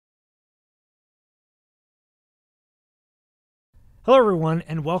Hello, everyone,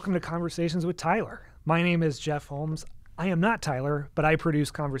 and welcome to Conversations with Tyler. My name is Jeff Holmes. I am not Tyler, but I produce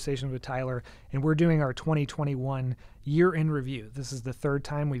Conversations with Tyler, and we're doing our 2021 year in review. This is the third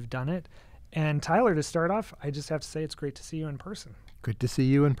time we've done it. And Tyler, to start off, I just have to say it's great to see you in person. Good to see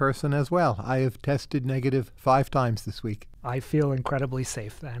you in person as well. I have tested negative 5 times this week. I feel incredibly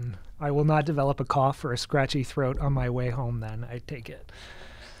safe then. I will not develop a cough or a scratchy throat on my way home then, I take it.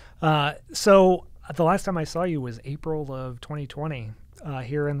 So the last time I saw you was April of 2020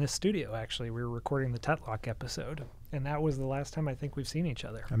 here in this studio, actually. We were recording the Tetlock episode, and that was the last time I think we've seen each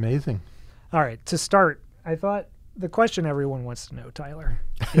other. Amazing. All right, to start, I thought the question everyone wants to know, Tyler,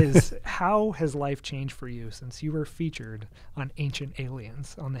 is how has life changed for you since you were featured on Ancient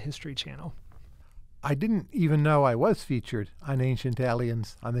Aliens on the History Channel? I didn't even know I was featured on Ancient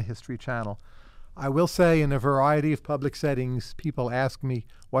Aliens on the History Channel. I will say in a variety of public settings, people ask me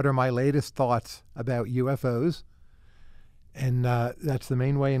what are my latest thoughts about UFOs, and that's the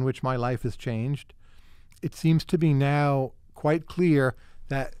main way in which my life has changed. It seems to be now quite clear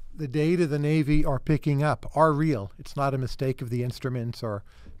that the data the Navy are picking up are real. It's not a mistake of the instruments or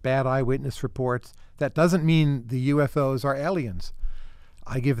bad eyewitness reports. That doesn't mean the UFOs are aliens.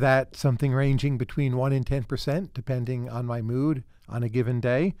 I give that something ranging between 1 and 10%, depending on my mood on a given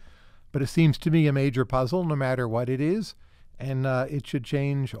day. But it seems to me a major puzzle, no matter what it is, and it should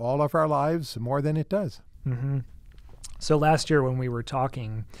change all of our lives more than it does. Mm-hmm. So last year when we were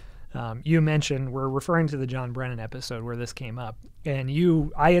talking, you mentioned, we're referring to the John Brennan episode where this came up, and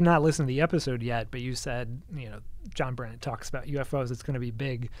I had not listened to the episode yet, but you said, John Brennan talks about UFOs, it's going to be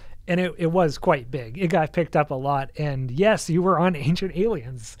big, and it was quite big. It got picked up a lot, and yes, you were on Ancient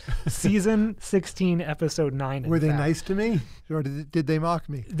Aliens, season 16, episode 9. Were they nice to me, or did they mock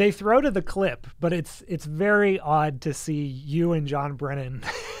me? They throw to the clip, but it's very odd to see you and John Brennan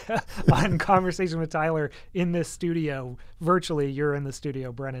on Conversation with Tyler in this studio. Virtually, you're in the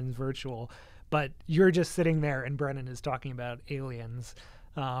studio, Brennan's virtual, but you're just sitting there and Brennan is talking about aliens.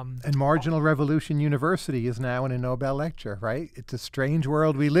 And Marginal Revolution University is now in a Nobel lecture, right? It's a strange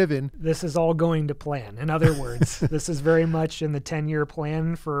world we live in. This is all going to plan. In other words, this is very much in the 10-year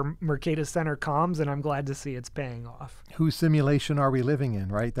plan for Mercatus Center comms, and I'm glad to see it's paying off. Whose simulation are we living in,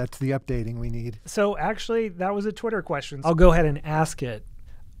 right? That's the updating we need. So actually, that was a Twitter question. I'll go ahead and ask it.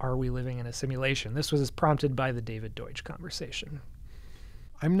 Are we living in a simulation? This was prompted by the David Deutsch conversation.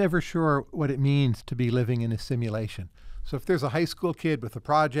 I'm never sure what it means to be living in a simulation. So if there's a high school kid with a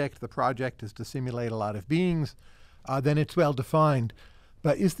project, the project is to simulate a lot of beings, then it's well defined.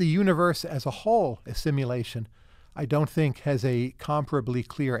 But is the universe as a whole a simulation? I don't think has a comparably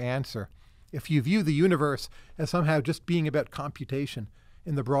clear answer. If you view the universe as somehow just being about computation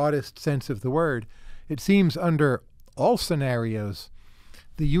in the broadest sense of the word, it seems under all scenarios,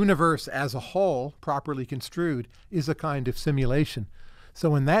 the universe as a whole, properly construed, is a kind of simulation.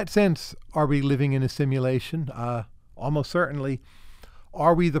 So in that sense, are we living in a simulation? Almost certainly.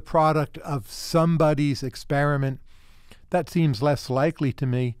 Are we the product of somebody's experiment? That seems less likely to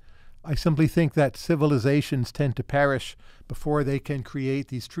me. I simply think that civilizations tend to perish before they can create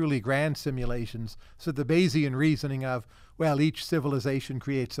these truly grand simulations. So the Bayesian reasoning of, well, each civilization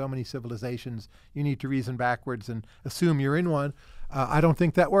creates so many civilizations, you need to reason backwards and assume you're in one, I don't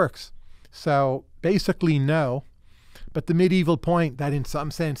think that works. So basically, no. But the medieval point that in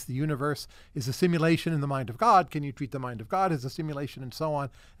some sense the universe is a simulation in the mind of God, can you treat the mind of God as a simulation and so on,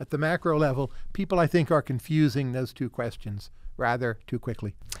 at the macro level, people I think are confusing those two questions rather too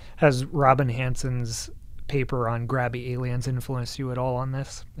quickly. Has Robin Hansen's paper on grabby aliens influenced you at all on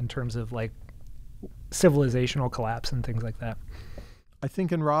this in terms of like civilizational collapse and things like that? I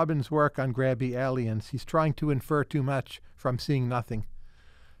think in Robin's work on grabby aliens, he's trying to infer too much from seeing nothing.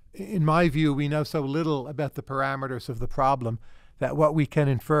 In my view, we know so little about the parameters of the problem that what we can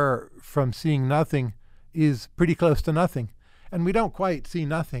infer from seeing nothing is pretty close to nothing. And we don't quite see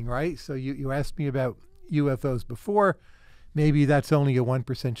nothing, right? So you asked me about UFOs before. Maybe that's only a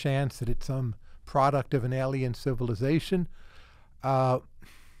 1% chance that it's some product of an alien civilization. But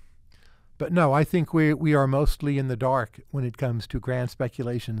no, I think we are mostly in the dark when it comes to grand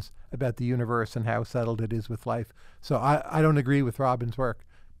speculations about the universe and how settled it is with life. So I don't agree with Robin's work.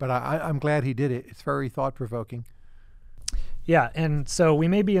 But I'm glad he did it. It's very thought-provoking. Yeah, and so we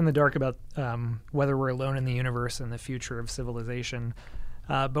may be in the dark about whether we're alone in the universe and the future of civilization,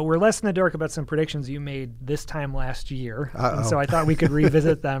 but we're less in the dark about some predictions you made this time last year. And so I thought we could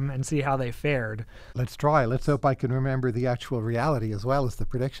revisit them and see how they fared. Let's try. Let's hope I can remember the actual reality as well as the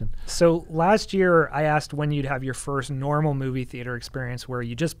prediction. So last year, I asked when you'd have your first normal movie theater experience where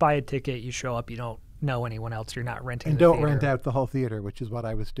you just buy a ticket, you show up, you don't know anyone else. You're not renting And the don't theater. rent out the whole theater, which is what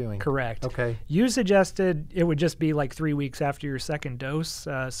I was doing. Correct. Okay. You suggested it would just be like 3 weeks after your second dose,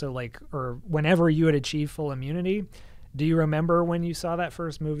 or whenever you had achieved full immunity. Do you remember when you saw that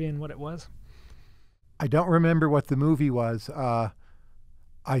first movie and what it was? I don't remember what the movie was.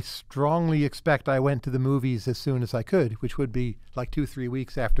 I strongly expect I went to the movies as soon as I could, which would be like 2-3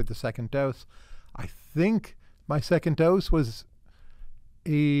 weeks after the second dose. I think my second dose was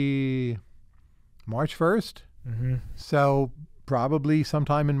March 1st. Mm-hmm. So probably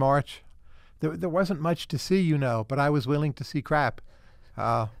sometime in March. There wasn't much to see, but I was willing to see crap.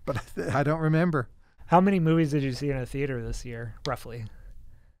 But I don't remember. How many movies did you see in a theater this year, roughly?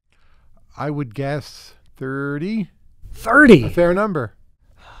 I would guess 30. 30? A fair number.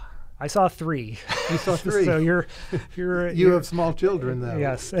 I saw 3. You saw 3. So you have small children, though.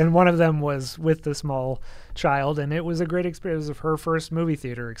 Yes, and one of them was with the small child, and it was a great experience. It was her first movie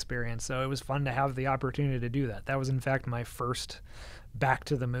theater experience, so it was fun to have the opportunity to do that. That was, in fact, my first back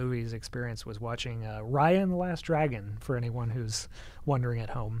to the movies experience, was watching Raya and the Last Dragon, for anyone who's wondering at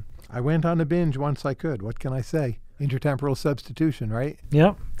home. I went on a binge once I could. What can I say? Intertemporal substitution, right?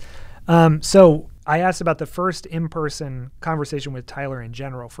 Yep. So I asked about the first in-person conversation with Tyler in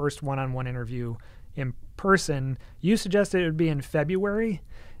general, first one-on-one interview in person. You suggested it would be in February.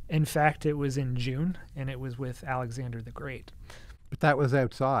 In fact, it was in June, and it was with Alexander the Great. But that was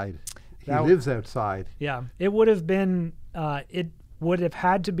outside. He lives outside. Yeah. It would have been, it would have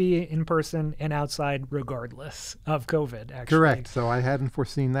had to be in person and outside regardless of COVID, actually. Correct. So I hadn't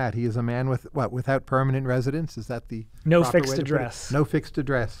foreseen that. He is a man without permanent residence? Is that the No proper fixed way to put it? address. No fixed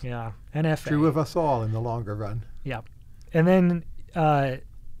address. Yeah. NFA. True of us all in the longer run. Yeah. And then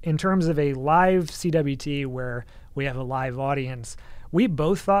in terms of a live CWT where we have a live audience, we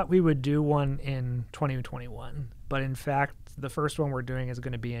both thought we would do one in 2021. But in fact, the first one we're doing is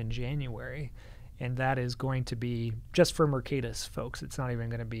going to be in January. And that is going to be just for Mercatus folks. It's not even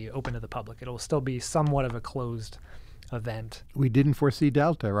going to be open to the public. It'll still be somewhat of a closed event. We didn't foresee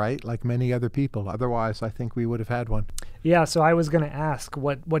Delta, right? Like many other people. Otherwise, I think we would have had one. Yeah, so I was going to ask,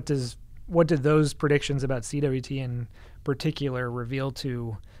 what did those predictions about CWT in particular reveal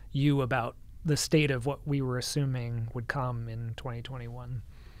to you about the state of what we were assuming would come in 2021?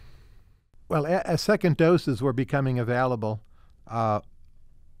 Well, as second doses were becoming available,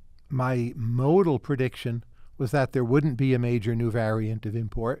 my modal prediction was that there wouldn't be a major new variant of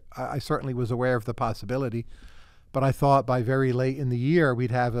import. I certainly was aware of the possibility, but I thought by very late in the year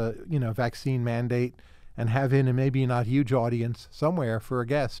we'd have a vaccine mandate and have in a maybe not huge audience somewhere for a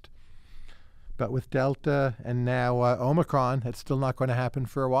guest. But with Delta and now Omicron, it's still not going to happen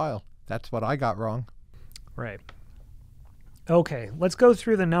for a while. That's what I got wrong. Right. Okay, let's go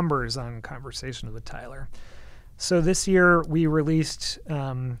through the numbers on Conversation with Tyler. So this year we released,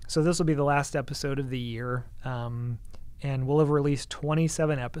 so this will be the last episode of the year, and we'll have released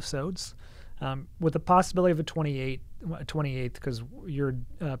 27 episodes, with the possibility of a 28th, because you're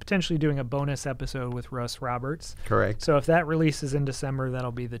potentially doing a bonus episode with Russ Roberts. Correct. So if that releases in December,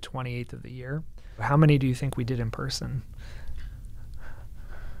 that'll be the 28th of the year. How many do you think we did in person?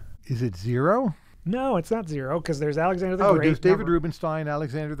 Is it 0? No, it's not 0, because there's Alexander the Great. Oh, there's David Rubenstein,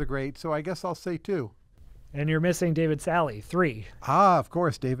 Alexander the Great, so I guess I'll say 2. And you're missing David Sally, 3. Ah, of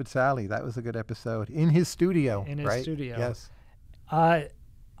course, David Sally. That was a good episode. In his studio, In his right? studio. Yes.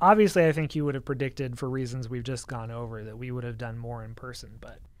 Obviously, I think you would have predicted, for reasons we've just gone over, that we would have done more in person.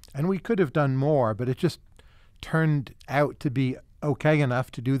 And we could have done more, but it just turned out to be okay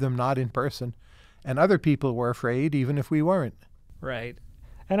enough to do them not in person. And other people were afraid, even if we weren't. Right.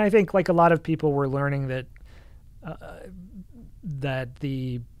 And I think, like a lot of people, were learning that that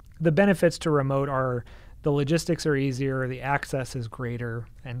the benefits to remote are the logistics are easier, the access is greater,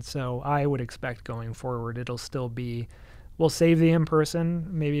 and so I would expect going forward it'll still be, we'll save the in-person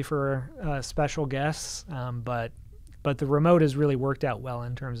maybe for special guests, but the remote has really worked out well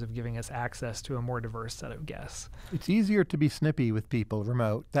in terms of giving us access to a more diverse set of guests. It's easier to be snippy with people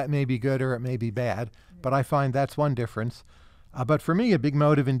remote. That may be good or it may be bad, but I find that's one difference. But for me, a big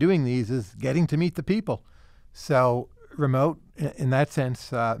motive in doing these is getting to meet the people. So remote, in that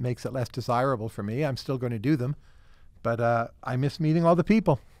sense, makes it less desirable for me. I'm still going to do them, but I miss meeting all the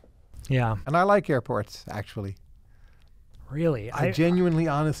people. Yeah. And I like airports, actually. Really? I genuinely,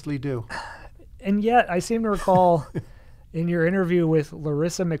 honestly do. And yet, I seem to recall in your interview with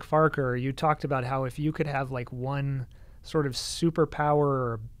Larissa McFarker, you talked about how if you could have like one sort of superpower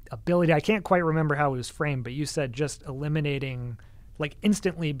or ability, I can't quite remember how it was framed, but you said just eliminating, like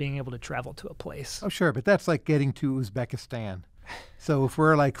instantly being able to travel to a place. Oh, sure, but that's like getting to Uzbekistan. So if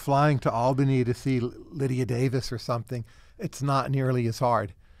we're like flying to Albany to see Lydia Davis or something, it's not nearly as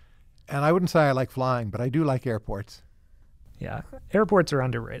hard. And I wouldn't say I like flying, but I do like airports. Yeah, airports are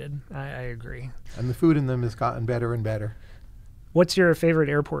underrated. I agree. And the food in them has gotten better and better. What's your favorite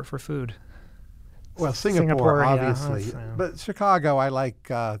airport for food? Well, Singapore obviously. Yeah, but Chicago, I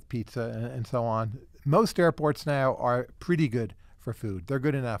like pizza and so on. Most airports now are pretty good for food. They're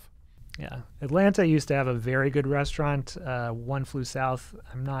good enough. Yeah. Atlanta used to have a very good restaurant. One Flew South.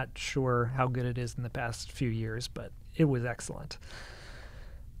 I'm not sure how good it is in the past few years, but it was excellent.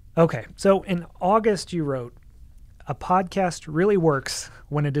 Okay. So in August, you wrote, "A podcast really works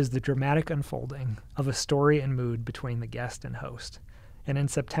when it is the dramatic unfolding of a story and mood between the guest and host." And in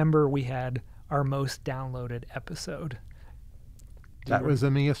September, we had our most downloaded episode. That was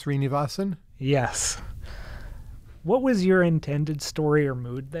Amiya Srinivasan? Yes. What was your intended story or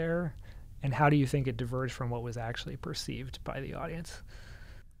mood there? And how do you think it diverged from what was actually perceived by the audience?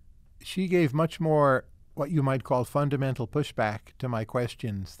 She gave much more what you might call fundamental pushback to my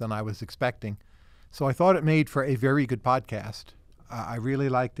questions than I was expecting. So I thought it made for a very good podcast. I really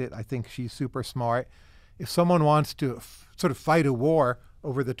liked it. I think she's super smart. If someone wants to sort of fight a war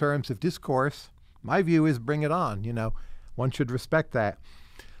over the terms of discourse, my view is bring it on. One should respect that.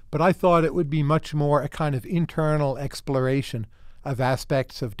 But I thought it would be much more a kind of internal exploration of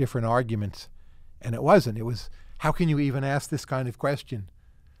aspects of different arguments. And it wasn't. It was, how can you even ask this kind of question?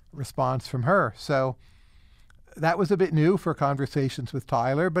 Response from her. So that was a bit new for Conversations with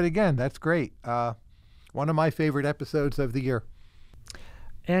Tyler. But again, that's great. One of my favorite episodes of the year.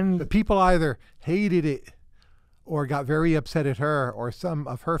 And the people either hated it or got very upset at her, or some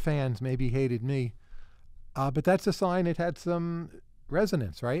of her fans maybe hated me. But that's a sign it had some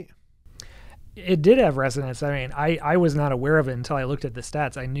resonance, right? It did have resonance. I mean, I was not aware of it until I looked at the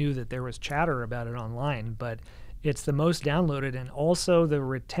stats. I knew that there was chatter about it online, but it's the most downloaded, and also the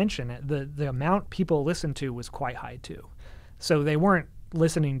retention, the amount people listened to was quite high too. So they weren't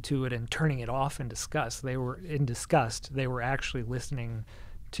listening to it and turning it off in disgust. They were in disgust. They were actually listening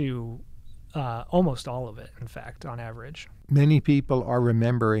to almost all of it, in fact, on average. Many people are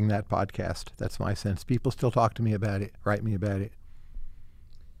remembering that podcast. That's my sense. People still talk to me about it, write me about it.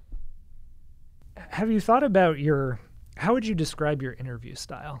 Have you thought about how would you describe your interview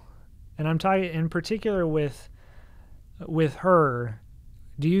style? And I'm talking in particular with her.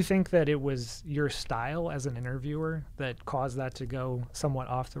 Do you think that it was your style as an interviewer that caused that to go somewhat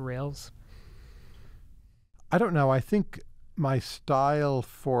off the rails? I don't know. I think my style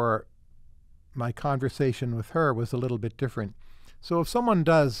for my conversation with her was a little bit different. So if someone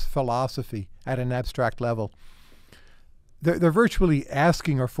does philosophy at an abstract level, they're virtually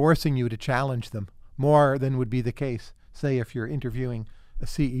asking or forcing you to challenge them more than would be the case, say, if you're interviewing a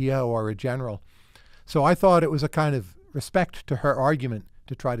CEO or a general. So I thought it was a kind of respect to her argument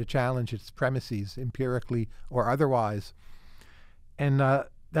to try to challenge its premises empirically or otherwise. And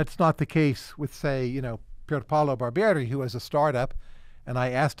that's not the case with, say, Pier Paolo Barbieri, who has a startup, and I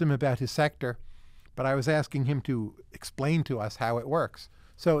asked him about his sector, but I was asking him to explain to us how it works.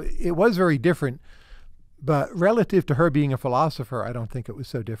 So it was very different. But relative to her being a philosopher, I don't think it was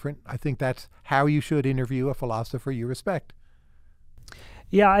so different. I think that's how you should interview a philosopher you respect.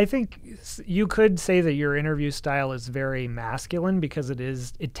 Yeah, I think you could say that your interview style is very masculine because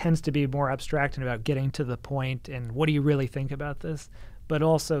it tends to be more abstract and about getting to the point and what do you really think about this? But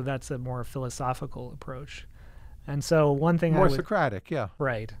also that's a more philosophical approach. And so one thing more Socratic, yeah.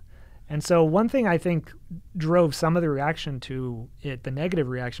 Right. And so one thing I think drove some of the reaction to it, the negative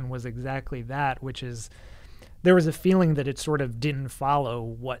reaction, was exactly that, which is there was a feeling that it sort of didn't follow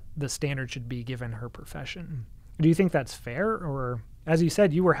what the standard should be given her profession. Do you think that's fair? Or, as you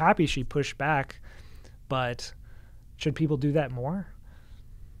said, you were happy she pushed back, but should people do that more?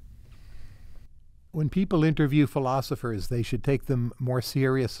 When people interview philosophers, they should take them more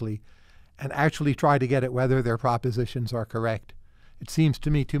seriously and actually try to get at whether their propositions are correct. It seems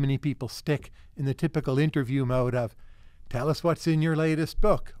to me too many people stick in the typical interview mode of, tell us what's in your latest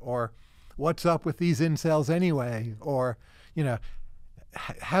book, or what's up with these incels anyway, or,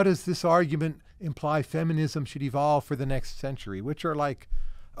 how does this argument imply feminism should evolve for the next century, which are like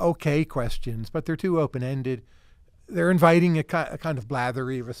okay questions, but they're too open-ended. They're inviting a kind of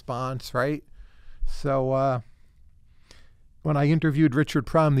blathery response, right? So when I interviewed Richard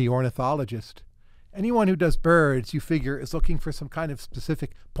Prum, the ornithologist, anyone who does birds, you figure, is looking for some kind of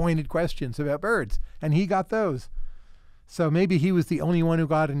specific pointed questions about birds, and he got those. So maybe he was the only one who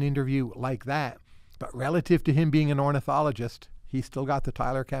got an interview like that. But relative to him being an ornithologist, he still got the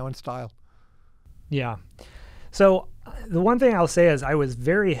Tyler Cowen style. Yeah. So the one thing I'll say is I was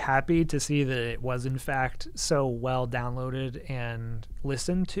very happy to see that it was, in fact, so well downloaded and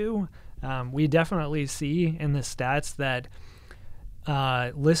listened to. We definitely see in the stats that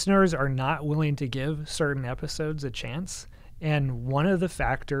listeners are not willing to give certain episodes a chance. And one of the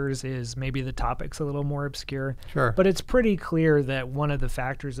factors is maybe the topic's a little more obscure. Sure. But it's pretty clear that one of the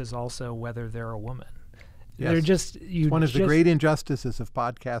factors is also whether they're a woman. Yes. They're just One of the great injustices of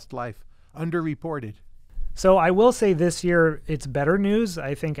podcast life, underreported. So I will say this year it's better news.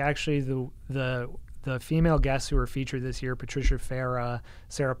 I think actually the female guests who were featured this year, Patricia Farah,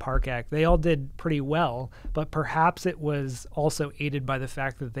 Sarah Parkak, they all did pretty well. But perhaps it was also aided by the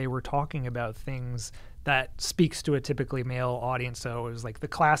fact that they were talking about things that speaks to a typically male audience. So it was like the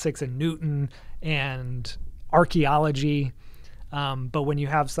classics and Newton and archaeology. But when you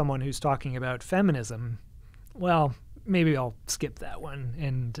have someone who's talking about feminism, well, maybe I'll skip that one.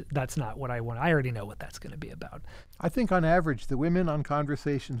 And that's not what I want. I already know what that's going to be about. I think on average, the women on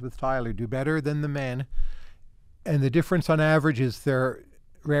Conversations with Tyler do better than the men. And the difference on average is they're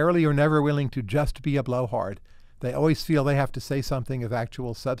rarely or never willing to just be a blowhard. They always feel they have to say something of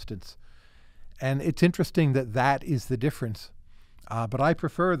actual substance. And it's interesting that that is the difference. But I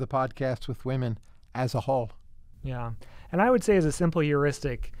prefer the podcast with women as a whole. Yeah. And I would say as a simple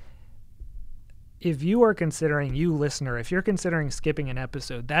heuristic, if you are considering, you listener, if you're considering skipping an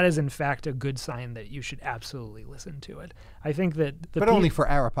episode, that is in fact a good sign that you should absolutely listen to it. I think that but only for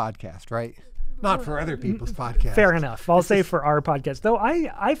our podcast, right? Not for other people's podcasts. Fair enough. I'll say for our podcast. Though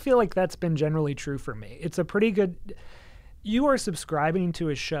I feel like that's been generally true for me. It's a pretty good... You are subscribing to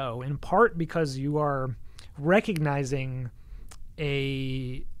a show in part because you are recognizing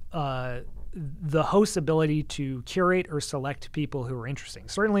the host's ability to curate or select people who are interesting.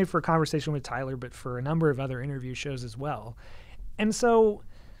 Certainly for Conversation with Tyler, but for a number of other interview shows as well. And so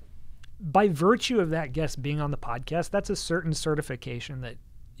by virtue of that guest being on the podcast, that's a certain certification that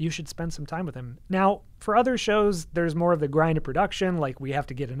you should spend some time with him. Now, for other shows, there's more of the grind of production, like we have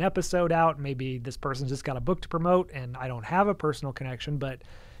to get an episode out. Maybe this person just got a book to promote and I don't have a personal connection, but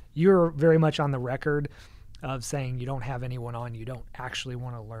you're very much on the record of saying you don't have anyone on you don't actually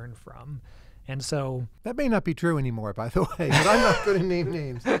want to learn from. And so... That may not be true anymore, by the way, but I'm not going to name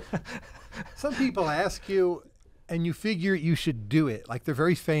names. Some people ask you and you figure you should do it. Like they're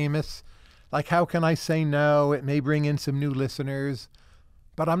very famous. Like, how can I say no? It may bring in some new listeners.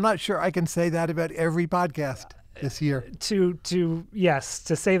 But I'm not sure I can say that about every podcast this year. To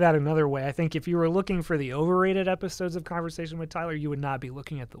say that another way, I think if you were looking for the overrated episodes of Conversation with Tyler, you would not be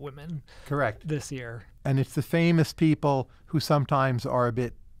looking at the women. Correct. This year. And it's the famous people who sometimes are a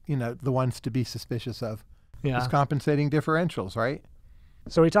bit, the ones to be suspicious of. Yeah. It's compensating differentials, right?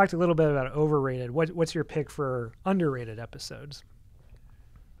 So we talked a little bit about overrated. What's your pick for underrated episodes?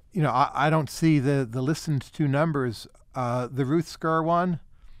 I don't see the listened to numbers. The Ruth Skur one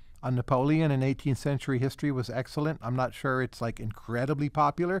on Napoleon and 18th century history was excellent. I'm not sure it's like incredibly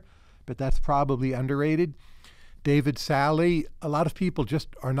popular, but that's probably underrated. David Sally, a lot of people just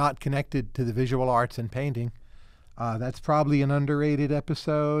are not connected to the visual arts and painting. That's probably an underrated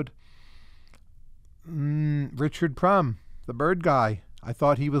episode. Richard Prum, the bird guy. I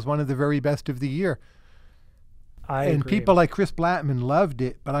thought he was one of the very best of the year. I and agree. People like Chris Blattman loved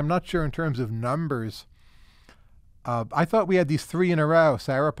it, but I'm not sure in terms of numbers. I thought we had these three in a row: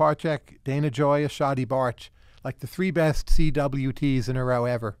 Sarah Parchek, Dana Joya, Shadi Barch, like the three best CWTs in a row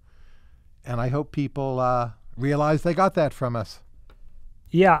ever. And I hope people realize they got that from us.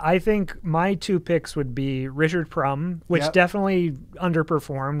 Yeah, I think my two picks would be Richard Prum, which definitely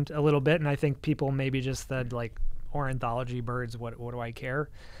underperformed a little bit, and I think people maybe just said like ornithology birds. What do I care?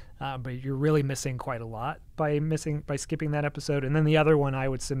 But you're really missing quite a lot by skipping that episode. And then the other one I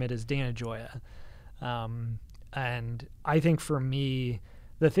would submit is Dana Joya. And I think for me,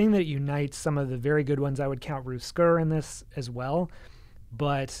 the thing that unites some of the very good ones, I would count Ruth Skur in this as well.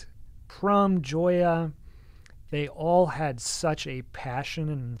 But Prum, Joya, they all had such a passion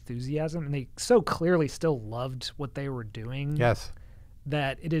and enthusiasm, and they so clearly still loved what they were doing. Yes.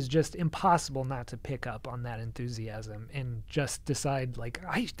 That it is just impossible not to pick up on that enthusiasm and just decide, like,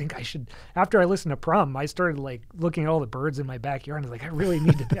 I think I should. After I listened to Prum, I started like looking at all the birds in my backyard and I was like, I really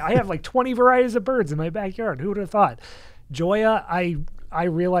need to. I have like 20 varieties of birds in my backyard. Who would have thought? Joya, I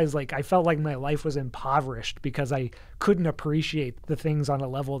realized like I felt like my life was impoverished because I couldn't appreciate the things on a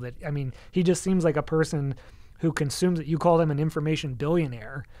level that, I mean, he just seems like a person who consumes it. You called him an information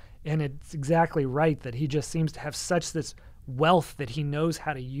billionaire, and it's exactly right that he just seems to have such this wealth that he knows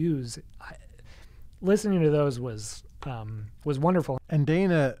how to use. Listening to those was wonderful. And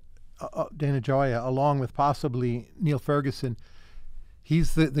Dana Joya, along with possibly Neil Ferguson,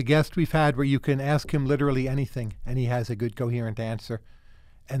 he's the guest we've had where you can ask him literally anything and he has a good coherent answer.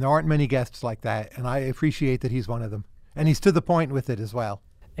 And there aren't many guests like that, and I appreciate that he's one of them. And he's to the point with it as well.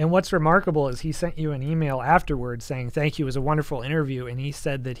 And what's remarkable is he sent you an email afterwards saying, thank you, it was a wonderful interview. And he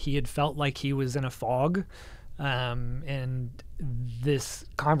said that he had felt like he was in a fog. And this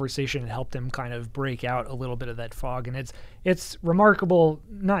conversation helped him kind of break out a little bit of that fog. And it's remarkable,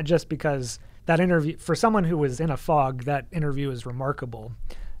 not just because that interview, for someone who was in a fog, that interview is remarkable,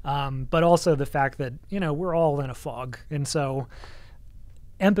 but also the fact that, we're all in a fog. And so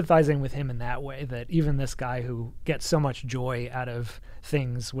empathizing with him in that way, that even this guy who gets so much joy out of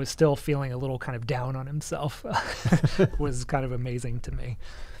things was still feeling a little kind of down on himself was kind of amazing to me.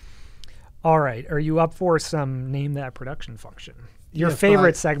 All right. Are you up for some Name That Production Function? Your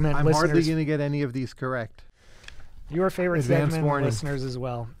favorite segment, I'm listeners. hardly going to get any of these correct. Your favorite Advance segment, warning. listeners as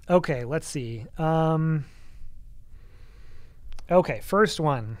well. Okay, let's see. Okay, first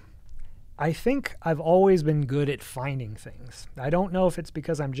one. I think I've always been good at finding things. I don't know if it's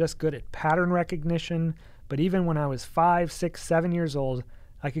because I'm just good at pattern recognition, but even when I was 5, 6, 7 years old,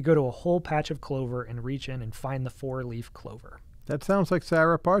 I could go to a whole patch of clover and reach in and find the 4-leaf clover. That sounds like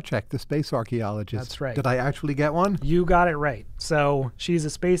Sarah Parchak, the space archaeologist. That's right. Did I actually get one? You got it right. So she's a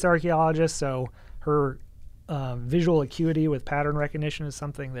space archaeologist, so her visual acuity with pattern recognition is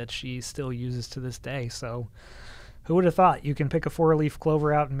something that she still uses to this day. So who would have thought you can pick a 4-leaf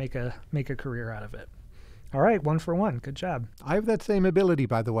clover out and make a career out of it? All right, 1 for 1. Good job. I have that same ability,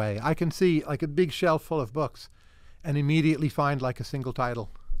 by the way. I can see like a big shelf full of books and immediately find like a single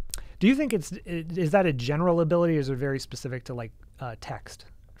title. Do you think is that a general ability, or is it very specific to like text,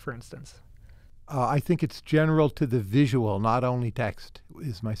 for instance? I think it's general to the visual, not only text,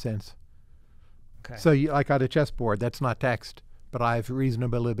 is my sense. Okay. So like on a chessboard, that's not text, but I have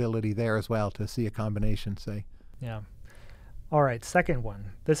reasonable ability there as well to see a combination, say. Yeah. All right, second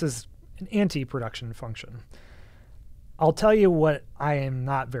one. This is an anti-production function. I'll tell you what I am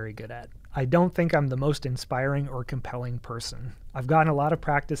not very good at. I don't think I'm the most inspiring or compelling person. I've gotten a lot of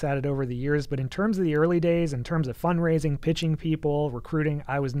practice at it over the years, but in terms of the early days, in terms of fundraising, pitching people, recruiting,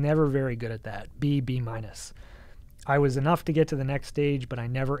 I was never very good at that. B-. I was enough to get to the next stage, but I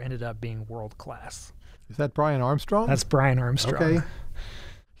never ended up being world class. Is that Brian Armstrong? That's Brian Armstrong. Okay.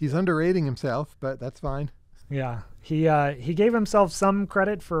 He's underrating himself, but that's fine. Yeah. He gave himself some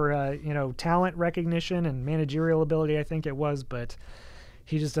credit for, talent recognition and managerial ability, I think it was, but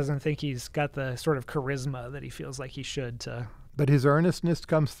he just doesn't think he's got the sort of charisma that he feels like he should to. But his earnestness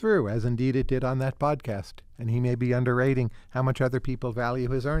comes through, as indeed it did on that podcast. And he may be underrating how much other people value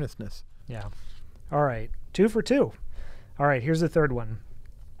his earnestness. Yeah. All right. 2 for 2. All right. Here's the third one.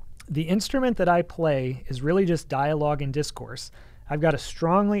 The instrument that I play is really just dialogue and discourse. I've got a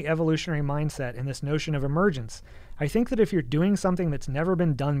strongly evolutionary mindset in this notion of emergence. I think that if you're doing something that's never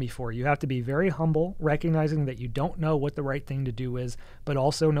been done before, you have to be very humble, recognizing that you don't know what the right thing to do is, but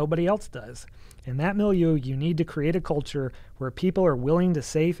also nobody else does. In that milieu, you need to create a culture where people are willing to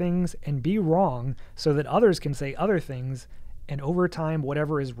say things and be wrong so that others can say other things, and over time,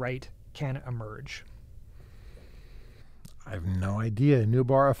 whatever is right can emerge. I have no idea.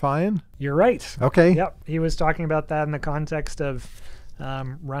 Nubar Afayan? You're right. Okay. Yep. He was talking about that in the context of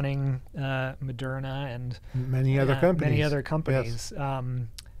running Moderna and many other companies. Yes.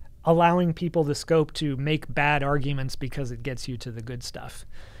 Allowing people the scope to make bad arguments because it gets you to the good stuff,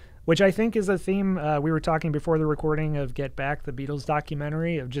 which I think is a theme. We were talking before the recording of Get Back, the Beatles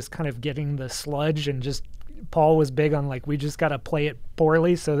documentary, of just kind of getting the sludge, and just Paul was big on we just got to play it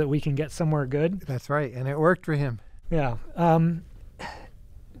poorly so that we can get somewhere good. That's right. And it worked for him. Yeah.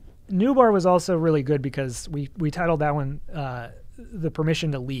 Nubar was also really good because we titled that one The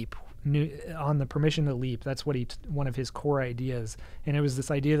Permission to Leap. On the permission to leap, that's what one of his core ideas. And it was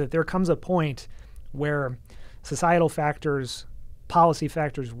this idea that there comes a point where societal factors, policy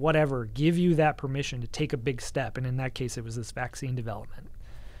factors, whatever, give you that permission to take a big step. And in that case, it was this vaccine development.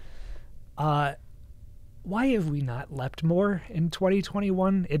 Why have we not leapt more in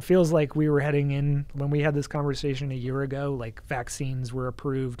 2021? It feels like we were heading in, when we had this conversation a year ago, like vaccines were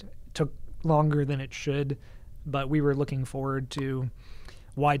approved, took longer than it should, but we were looking forward to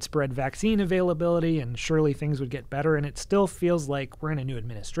widespread vaccine availability, and surely things would get better. And it still feels like we're in a new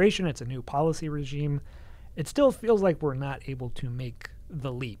administration. It's a new policy regime. It still feels like we're not able to make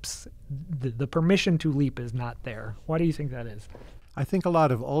the leaps. The permission to leap is not there. Why do you think that is? I think a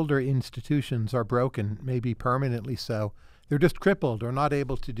lot of older institutions are broken, maybe permanently so. They're just crippled or not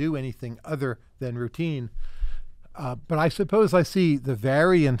able to do anything other than routine. But I suppose I see the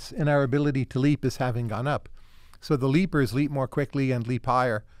variance in our ability to leap as having gone up. So the leapers leap more quickly and leap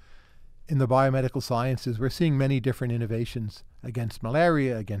higher. In the biomedical sciences, we're seeing many different innovations against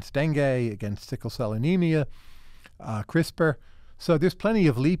malaria, against dengue, against sickle cell anemia, CRISPR. So there's plenty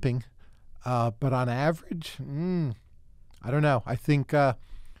of leaping, but on average, I don't know. I think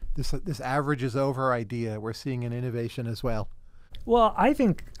this average is over idea. We're seeing an innovation as well. Well, I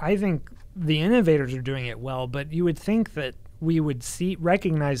think the innovators are doing it well, but you would think that we would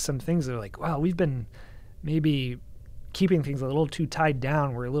recognize some things that are like, wow, we've been maybe keeping things a little too tied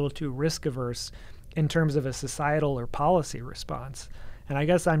down. We're a little too risk averse in terms of a societal or policy response. And I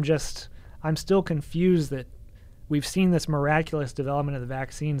guess I'm still confused that we've seen this miraculous development of the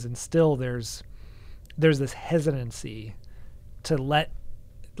vaccines, and still there's this hesitancy to let,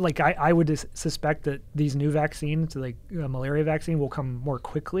 like, I would suspect that these new vaccines, like malaria vaccine, will come more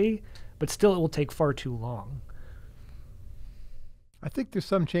quickly, but still it will take far too long. I think there's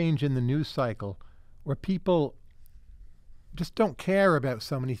some change in the news cycle where people just don't care about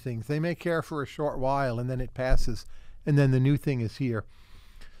so many things. They may care for a short while and then it passes and then the new thing is here.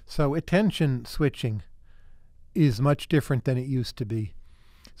 So attention switching is much different than it used to be.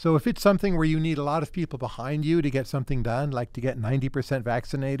 So if it's something where you need a lot of people behind you to get something done, like to get 90%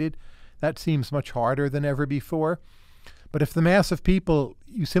 vaccinated, that seems much harder than ever before. But if the mass of people,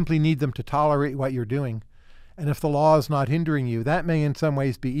 you simply need them to tolerate what you're doing. And if the law is not hindering you, that may in some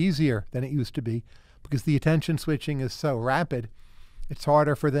ways be easier than it used to be, because the attention switching is so rapid, it's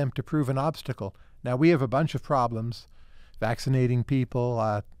harder for them to prove an obstacle. Now, we have a bunch of problems, vaccinating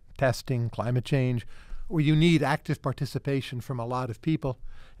people, testing, climate change, where you need active participation from a lot of people,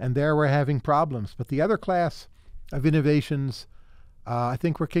 and there we're having problems. But the other class of innovations, I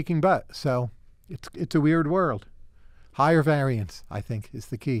think we're kicking butt. So it's a weird world. Higher variance, I think, is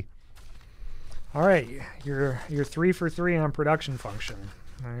the key. All right, you're 3 for 3 on production function.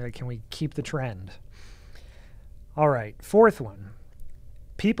 All right, can we keep the trend? All right, fourth one.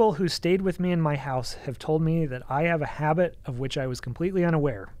 People who stayed with me in my house have told me that I have a habit of which I was completely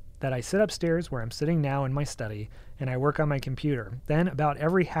unaware, that I sit upstairs where I'm sitting now in my study and I work on my computer. Then about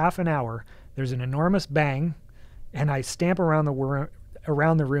every half an hour, there's an enormous bang and I stamp around the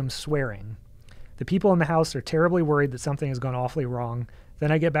room swearing. The people in the house are terribly worried that something has gone awfully wrong.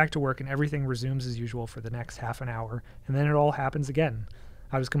 Then I get back to work and everything resumes as usual for the next half an hour, and then it all happens again.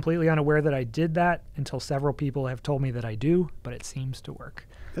 I was completely unaware that I did that until several people have told me that I do, but it seems to work.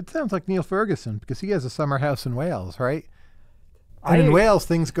 That sounds like Neil Ferguson, because he has a summer house in Wales, right? And in Wales,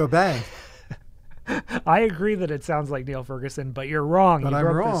 things go bang. I agree that it sounds like Neil Ferguson, but you're wrong. But you I'm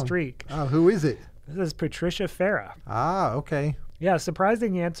broke wrong. the streak. Oh, who is it? This is Patricia Farah. Ah, okay. Yeah,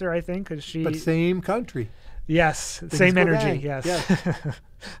 surprising answer, I think, because she... But same country. Yes, Things same go energy, bang. yes.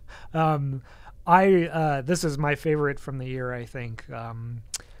 Yes. This is my favorite from the year, I think,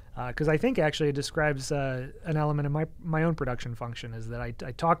 because I think actually it describes an element of my own production function, is that I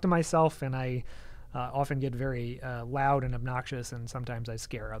talk to myself and I often get very loud and obnoxious, and sometimes I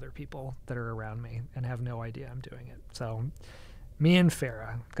scare other people that are around me and have no idea I'm doing it. So me and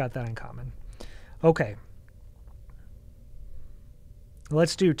Farah got that in common. Okay.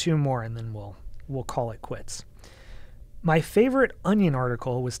 Let's do 2 more and then we'll call it quits. My favorite Onion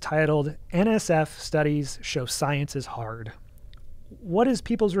article was titled, "NSF Studies Show Science is Hard." What is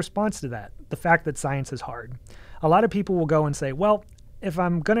people's response to that? The fact that science is hard. A lot of people will go and say, well, if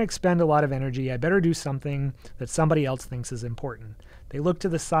I'm going to expend a lot of energy, I better do something that somebody else thinks is important. They look to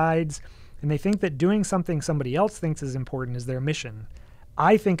the sides and they think that doing something somebody else thinks is important is their mission.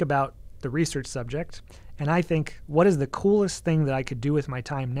 I think about the research subject, and I think, what is the coolest thing that I could do with my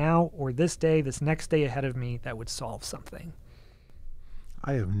time now or this day, this next day ahead of me that would solve something?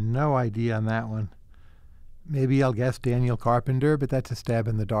 I have no idea on that one. Maybe I'll guess Daniel Carpenter, but that's a stab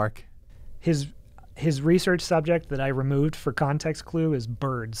in the dark. His research subject that I removed for context clue is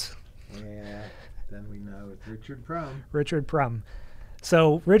birds. Yeah, then we know it's Richard Prum. Richard Prum.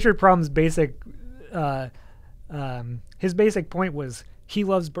 So Richard Prum's basic point was he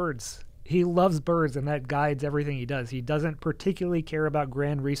loves birds. He loves birds, and that guides everything he does. He doesn't particularly care about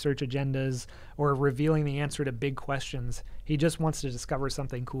grand research agendas or revealing the answer to big questions. He just wants to discover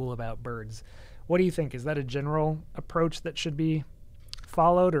something cool about birds. What do you think? Is that a general approach that should be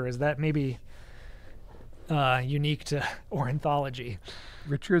followed, or is that maybe unique to ornithology?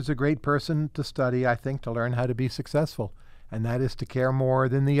 Richard's a great person to study, I think, to learn how to be successful, and that is to care more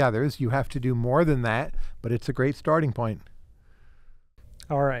than the others. You have to do more than that, but it's a great starting point.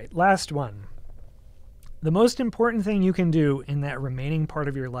 All right, last one. The most important thing you can do in that remaining part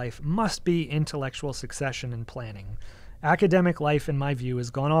of your life must be intellectual succession and planning. Academic life, in my view, has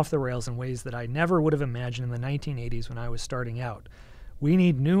gone off the rails in ways that I never would have imagined in the 1980s when I was starting out. We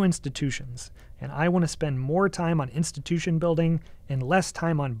need new institutions, and I want to spend more time on institution building and less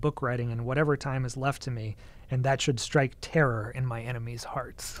time on book writing and whatever time is left to me. and that should strike terror in my enemies'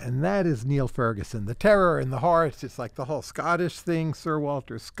 hearts. And that is Neil Ferguson. The terror in the hearts, it's like the whole Scottish thing, Sir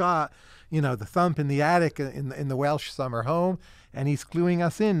Walter Scott, the thump in the attic in the Welsh summer home, and he's cluing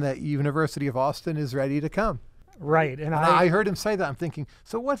us in that University of Austin is ready to come. Right. And I heard him say that. I'm thinking,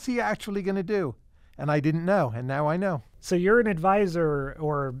 so what's he actually going to do? And I didn't know, and now I know. So you're an advisor,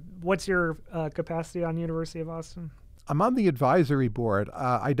 or what's your capacity on University of Austin? I'm on the advisory board.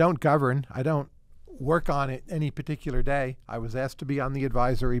 I don't govern. I don't work on it any particular day. I was asked to be on the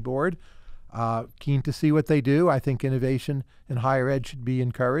advisory board. Keen to see what they do. I think innovation in higher ed should be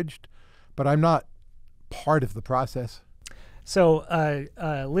encouraged, but I'm not part of the process. So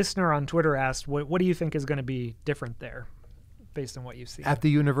a listener on Twitter asked, what do you think is going to be different there based on what you see? At the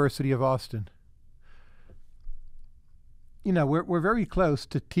University of Austin. We're very close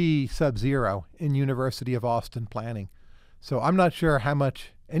to T sub-zero in University of Austin planning. So I'm not sure how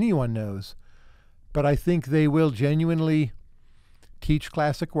much anyone knows, but I think they will genuinely teach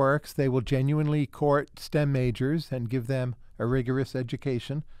classic works. They will genuinely court STEM majors and give them a rigorous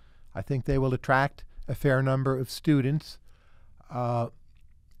education. I think they will attract a fair number of students. The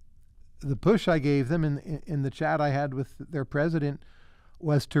push I gave them in the chat I had with their president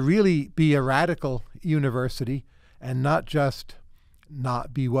was to really be a radical university and not just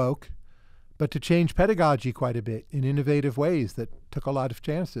not be woke, but to change pedagogy quite a bit in innovative ways that took a lot of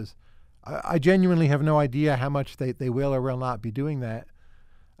chances. I genuinely have no idea how much they will or will not be doing that.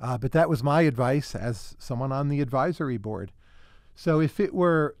 But that was my advice as someone on the advisory board. So if it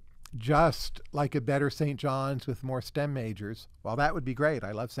were just like a better St. John's with more STEM majors, well, that would be great.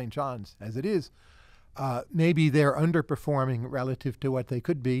 I love St. John's as it is. Maybe they're underperforming relative to what they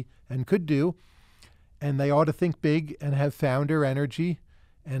could be and could do, and they ought to think big and have founder energy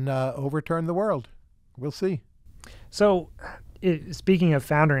and overturn the world. We'll see. So speaking of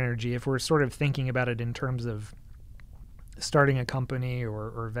founder energy, if we're sort of thinking about it in terms of starting a company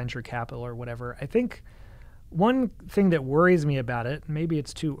or venture capital or whatever, I think one thing that worries me about it, maybe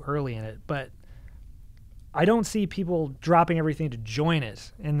it's too early in it, but I don't see people dropping everything to join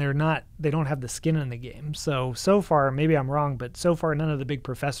it, and they don't have the skin in the game. So far, maybe I'm wrong, but so far none of the big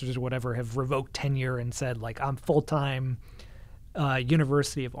professors or whatever have revoked tenure and said, like, I'm full-time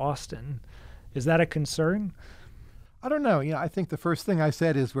University of Austin. Is that a concern? I don't know. I think the first thing I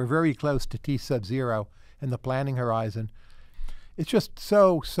said is we're very close to T sub-zero in the planning horizon. It's just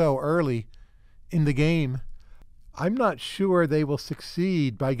so early in the game. I'm not sure they will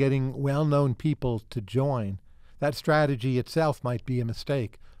succeed by getting well-known people to join. That strategy itself might be a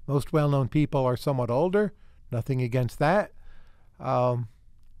mistake. Most well-known people are somewhat older. Nothing against that. But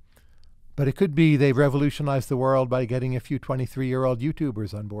it could be they've revolutionized the world by getting a few 23-year-old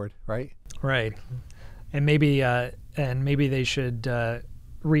YouTubers on board, right? Right. And maybe they should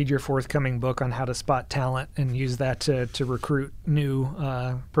read your forthcoming book on how to spot talent and use that to recruit new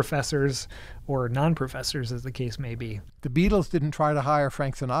professors or non-professors, as the case may be. The Beatles didn't try to hire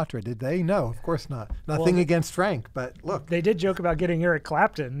Frank Sinatra, did they? No, of course not. Nothing against Frank, but look. They did joke about getting Eric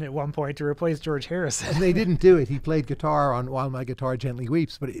Clapton at one point to replace George Harrison. And they didn't do it. He played guitar on While My Guitar Gently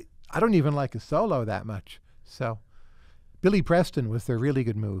Weeps, but I don't even like his solo that much. So Billy Preston was their really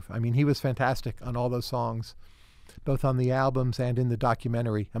good move. I mean, he was fantastic on all those songs, both on the albums and in the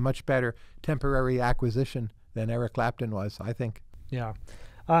documentary. A much better temporary acquisition than Eric Clapton was, I think. Yeah.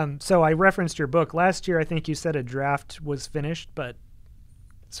 So I referenced your book. Last year, I think you said a draft was finished, but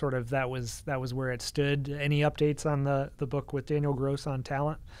sort of that was where it stood. Any updates on the book with Daniel Gross on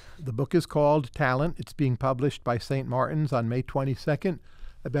talent? The book is called Talent. It's being published by St. Martin's on May 22nd.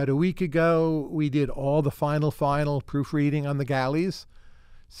 About a week ago, we did all the final proofreading on the galleys.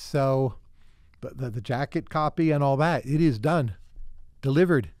 So but the jacket copy and all that, it is done,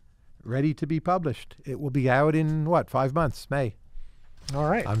 delivered, ready to be published. It will be out in, 5 months, May. All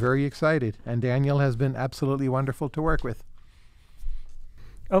right. I'm very excited, and Daniel has been absolutely wonderful to work with.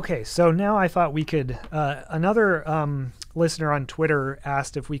 Okay, so now I thought we could, another listener on Twitter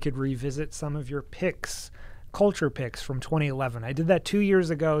asked if we could revisit some of your picks, culture picks from 2011. I did that 2 years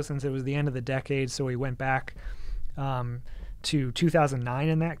ago since it was the end of the decade, so we went back to 2009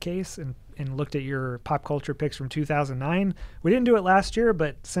 in that case and looked at your pop culture picks from 2009. We didn't do it last year,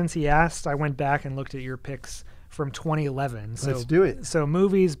 but since he asked, I went back and looked at your picks from 2011. So, let's do it. So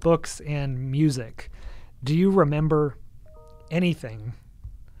movies, books, and music. Do you remember anything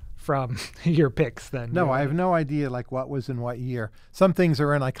from your picks then? No, I have no idea what was in what year. Some things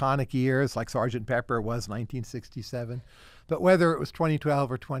are in iconic years, like Sgt. Pepper was 1967. But whether it was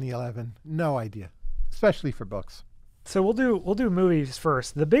 2012 or 2011, no idea, especially for books. So we'll do movies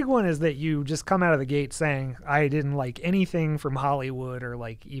first. The big one is that you just come out of the gate saying I didn't like anything from Hollywood or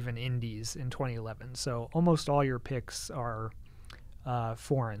like even indies in 2011. So almost all your picks are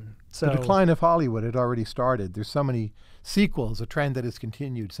foreign. So The decline of Hollywood had already started. There's so many sequels, a trend that has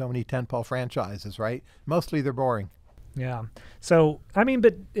continued, so many tentpole franchises, right? Mostly they're boring. yeah. So I mean,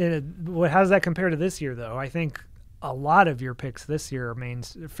 but how does that compare to this year though? I think a lot of your picks this year are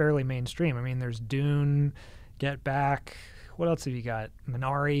fairly mainstream. I mean, there's Dune, Get Back. What else have you got?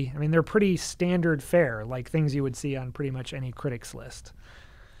 Minari. I mean, they're pretty standard fare, like things you would see on pretty much any critic's list.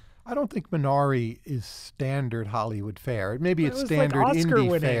 I don't think Minari is standard Hollywood fare. Maybe It it's was like standard Oscar indie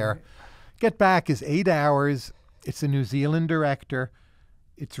winning. fare. Get Back is 8 hours. It's a New Zealand director.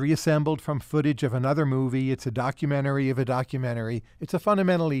 It's reassembled from footage of another movie. It's a documentary of a documentary. It's a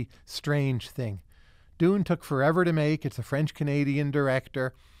fundamentally strange thing. Dune took forever to make. It's a French-Canadian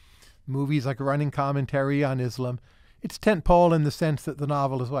director. Movies like a running commentary on Islam. It's tentpole in the sense that the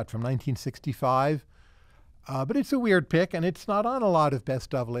novel is from 1965? But it's a weird pick, and it's not on a lot of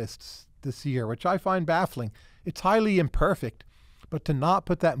best of lists this year, which I find baffling. It's highly imperfect, but to not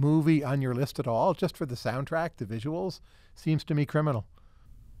put that movie on your list at all, just for the soundtrack, the visuals, seems to me criminal.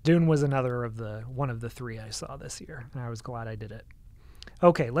 Dune was one of the three I saw this year, and I was glad I did it.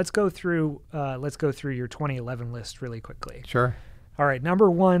 Okay, let's go through your 2011 list really quickly. Sure. All right, number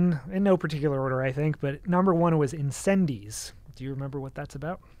one, in no particular order, I think, but number one was Incendies. Do you remember what that's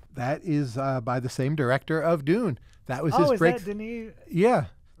about? That is by the same director of Dune. That was his Oh, is break. that Denis? Yeah,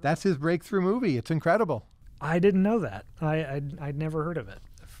 that's his breakthrough movie. It's incredible. I didn't know that. I'd never heard of it.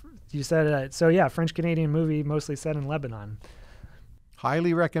 You said so. Yeah, French Canadian movie, mostly set in Lebanon.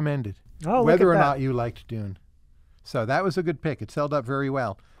 Highly recommended. Oh, whether look or at that. not you liked Dune. So that was a good pick. It's held up very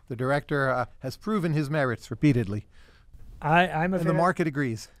well. The director has proven his merits repeatedly, I'm a and the fan. market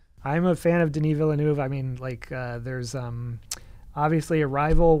agrees. I'm a fan of Denis Villeneuve. I mean, like, there's obviously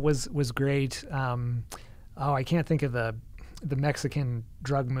Arrival was great. I can't think of the Mexican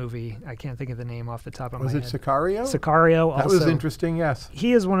drug movie. I can't think of the name off the top of Was my it head. Sicario? Sicario. That Also, was interesting, yes.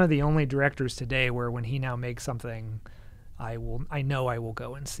 he is one of the only directors today where when he now makes something, I know I will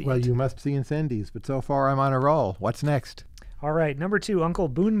go and see Well, it. you must see Incendies, but so far I'm on a roll. What's next? All right, number two, Uncle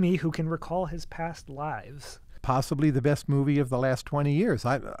Boonmi, who can recall his past lives. Possibly the best movie of the last 20 years.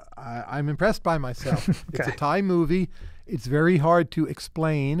 I'm impressed by myself. It's a Okay. Thai movie. It's very hard to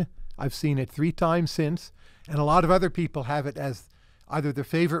explain. I've seen it 3 times since, and a lot of other people have it as either their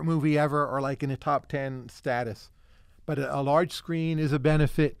favorite movie ever or like in a top 10 status. But a large screen is a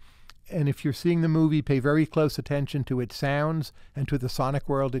benefit, and if you're seeing the movie, pay very close attention to its sounds and to the sonic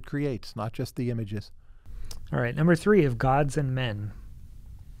world it creates, not just the images. All right, number three, Of Gods and Men.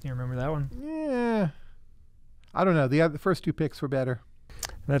 You remember that one? Yeah. I don't know. The first 2 picks were better.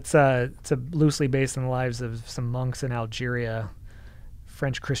 It's a loosely based on the lives of some monks in Algeria,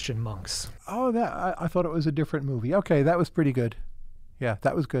 French Christian monks. Oh, I thought it was a different movie. Okay, that was pretty good. Yeah,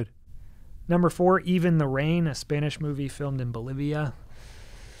 that was good. Number four, Even the Rain, a Spanish movie filmed in Bolivia.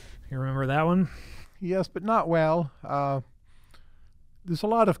 You remember that one? Yes, but not well. There's a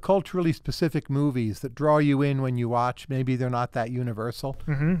lot of culturally specific movies that draw you in when you watch. Maybe they're not that universal.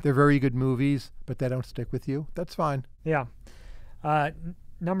 Mm-hmm. They're very good movies, but they don't stick with you. That's fine. Yeah.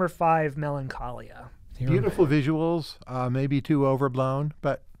 Number five, Melancholia. Do you remember? Beautiful visuals, maybe too overblown,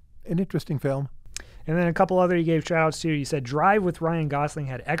 but an interesting film. And then a couple other you gave shout outs to. You said Drive with Ryan Gosling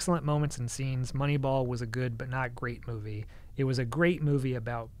had excellent moments and scenes. Moneyball was a good but not great movie. It was a great movie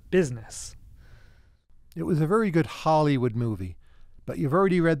about business. It was a very good Hollywood movie, but you've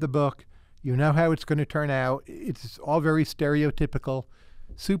already read the book. You know how it's going to turn out. It's all very stereotypical,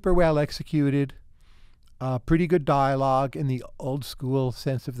 super well executed, pretty good dialogue in the old school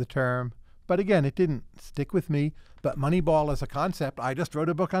sense of the term. But again, it didn't stick with me. But Moneyball as a concept, I just wrote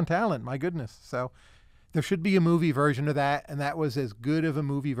a book on talent, my goodness. So there should be a movie version of that, and that was as good of a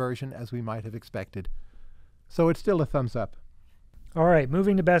movie version as we might have expected. So it's still a thumbs up. All right,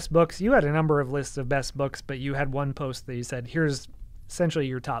 moving to best books. You had a number of lists of best books, but you had one post that you said, here's essentially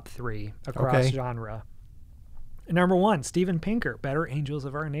your top three across genre. Number one, Steven Pinker, Better Angels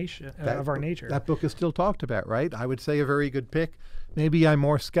of Our Nature. That book is still talked about, right? I would say a very good pick. Maybe I'm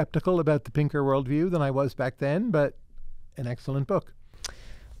more skeptical about the Pinker worldview than I was back then, but an excellent book.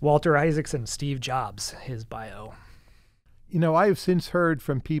 Walter Isaacson, Steve Jobs, his bio. You know, I have since heard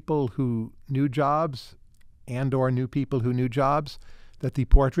from people who knew Jobs and or knew people who knew Jobs that the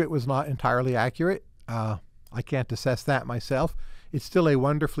portrait was not entirely accurate. I can't assess that myself. It's still a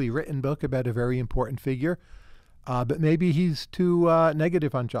wonderfully written book about a very important figure, but maybe he's too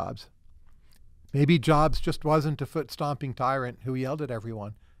negative on Jobs. Maybe Jobs just wasn't a foot-stomping tyrant who yelled at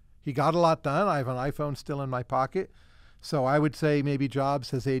everyone. He got a lot done. I have an iPhone still in my pocket. So I would say maybe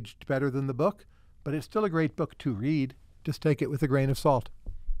Jobs has aged better than the book, but it's still a great book to read. Just take it with a grain of salt.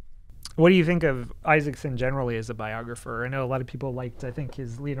 What do you think of Isaacson generally as a biographer? I know a lot of people liked, I think,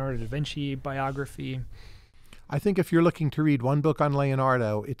 his Leonardo da Vinci biography. I think if you're looking to read one book on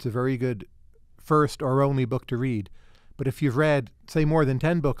Leonardo, it's a very good first or only book to read. But if you've read, say, more than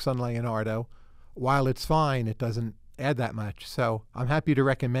 10 books on Leonardo, while it's fine, it doesn't add that much. So I'm happy to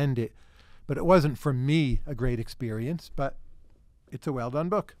recommend it. But it wasn't, for me, a great experience, but it's a well-done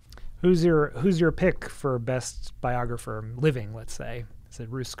book. Who's your pick for best biographer living, let's say? Is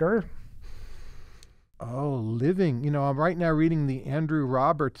it Rusker? Oh, living. I'm right now reading the Andrew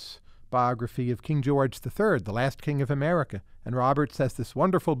Roberts biography of King George III, the last king of America. And Roberts has this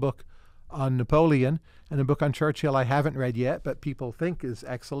wonderful book on Napoleon and a book on Churchill I haven't read yet, but people think is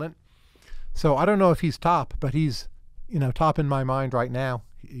excellent. So I don't know if he's top, but he's, top in my mind right now.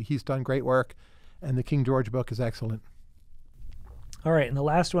 He's done great work, and the King George book is excellent. All right, and the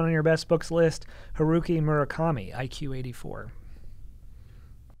last one on your best books list, Haruki Murakami, IQ 84.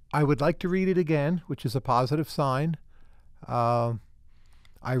 I would like to read it again, which is a positive sign. I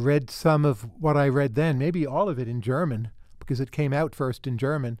read some of what I read then, maybe all of it in German, because it came out first in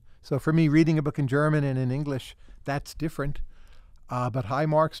German. So for me, reading a book in German and in English, that's different. But high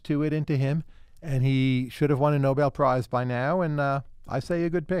marks to it and to him, and he should have won a Nobel Prize by now, and I say a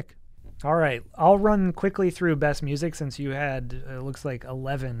good pick. All right, I'll run quickly through best music since you had, it looks like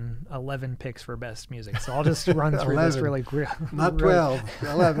 11 picks for best music. So I'll just run through this really quick. Not 12,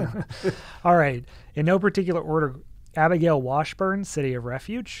 11. All right, in no particular order, Abigail Washburn, City of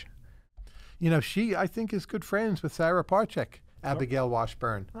Refuge. She, I think, is good friends with Sarah Parchek, Abigail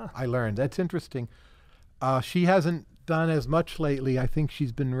Washburn. I learned. That's interesting. She hasn't done as much lately. I think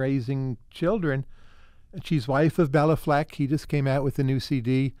she's been raising children. She's wife of Bela Fleck. He just came out with a new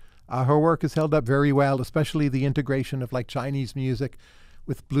CD. Her work has held up very well, especially the integration of Chinese music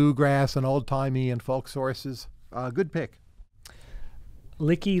with bluegrass and old-timey and folk sources. Good pick.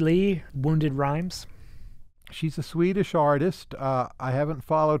 Licky Lee, Wounded Rhymes. She's a Swedish artist. I haven't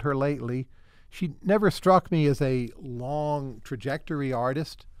followed her lately. She never struck me as a long trajectory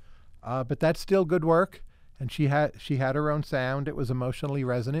artist, but that's still good work. And she had her own sound. It was emotionally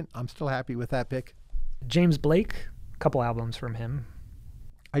resonant. I'm still happy with that pick. James Blake, a couple albums from him.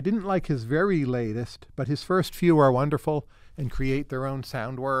 I didn't like his very latest, but his first few are wonderful and create their own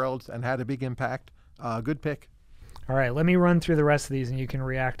sound worlds and had a big impact. Good pick. All right, let me run through the rest of these and you can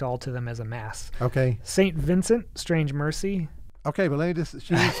react all to them as a mass. Okay. St. Vincent, Strange Mercy. Okay, but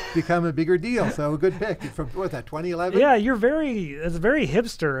she's become a bigger deal, so a good pick. From, what's that, 2011? Yeah, it's very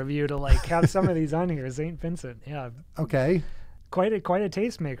hipster of you to have some of these on here. St. Vincent, yeah. Okay. Quite a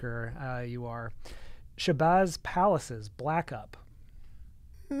tastemaker you are. Shabazz Palaces, Black Up.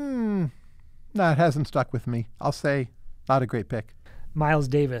 No, it hasn't stuck with me. I'll say not a great pick. Miles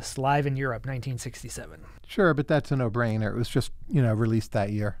Davis, Live in Europe, 1967. Sure, but that's a no-brainer. It was just, released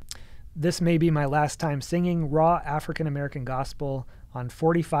that year. This May Be My Last Time Singing, Raw African American Gospel on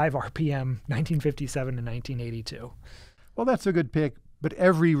 45 RPM, 1957 to 1982. Well, that's a good pick, but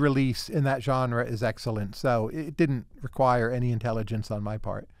every release in that genre is excellent, so it didn't require any intelligence on my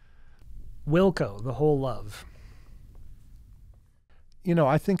part. Wilco, The Whole Love.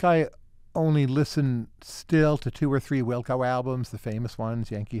 I think I only listen still to 2 or 3 Wilco albums, the famous ones,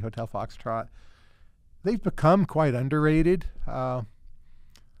 Yankee Hotel Foxtrot. They've become quite underrated,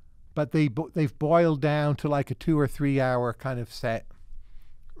 but they've boiled down to a 2 or 3 hour kind of set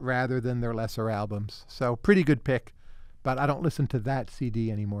rather than their lesser albums. So pretty good pick, but I don't listen to that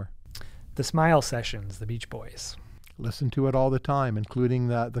CD anymore. The Smile Sessions, The Beach Boys. Listen to it all the time, including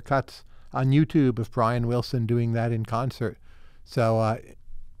the cuts on YouTube of Brian Wilson doing that in concert. So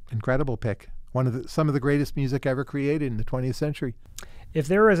incredible pick. Some of the greatest music ever created in the 20th century. If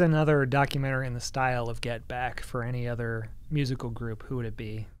there was another documentary in the style of Get Back for any other musical group, who would it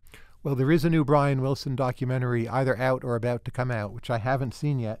be? Well, there is a new Brian Wilson documentary either out or about to come out, which I haven't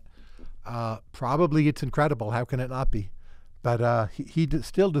seen yet. Probably it's incredible. How can it not be? But he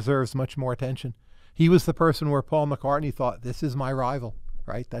still deserves much more attention. He was the person where Paul McCartney thought, this is my rival,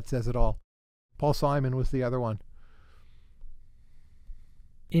 right? That says it all. Paul Simon was the other one.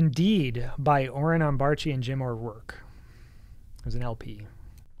 Indeed, by Orrin Ambarchi and Jim O'Rourke. It was an LP.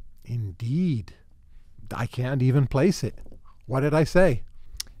 Indeed. I can't even place it. What did I say?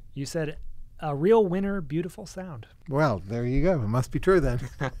 You said, a real winner, beautiful sound. Well, there you go. It must be true then.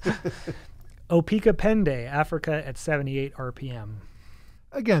 Opika Pende, Africa at 78 RPM.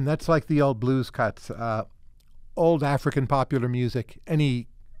 Again, that's like the old blues cuts. Old African popular music. Any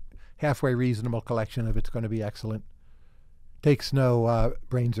halfway reasonable collection of it's going to be excellent. Takes no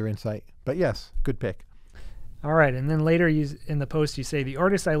brains or insight. But yes, good pick. All right, and then later in the post you say, the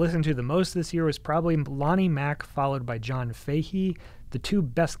artist I listened to the most this year was probably Lonnie Mack, followed by John Fahey. The two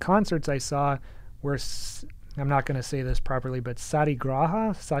best concerts I saw were, I'm not going to say this properly, but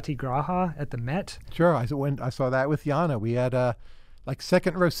Satyagraha at the Met. Sure, I saw that with Yana. We had like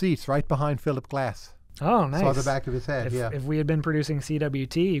second row seats right behind Philip Glass. Oh, nice. Saw the back of his head, If we had been producing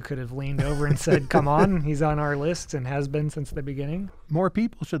CWT, you could have leaned over and said, come on, he's on our list and has been since the beginning. More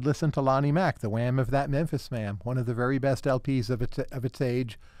people should listen to Lonnie Mack, the Wham of That Memphis Man, one of the very best LPs of its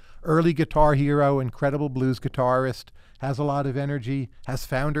age. Early guitar hero, incredible blues guitarist, has a lot of energy, has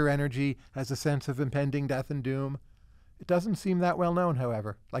founder energy, has a sense of impending death and doom. It doesn't seem that well known,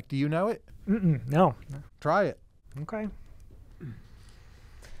 however. Like, do you know it? No. Try it. Okay.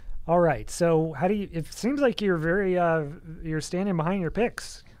 All right. So how do you? It seems like you're very you're standing behind your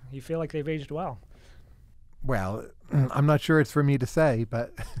picks. You feel like they've aged well. Well, I'm not sure it's for me to say,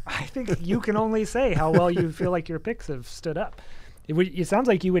 but I think you can only say how well you feel like your picks have stood up. It sounds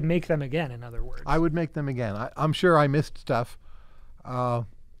like you would make them again. In other words, I would make them again. I'm sure I missed stuff, but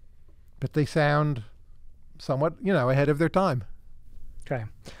they sound somewhat, ahead of their time. Okay.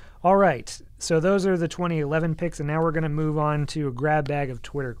 All right, so those are the 2011 picks, and now we're going to move on to a grab bag of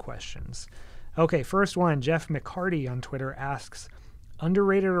Twitter questions. Okay, first one, Jeff McCarty on Twitter asks,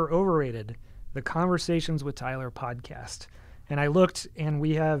 underrated or overrated, the Conversations with Tyler podcast? And I looked, and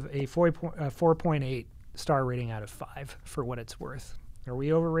we have a 4.8 star rating out of 5 for what it's worth. Are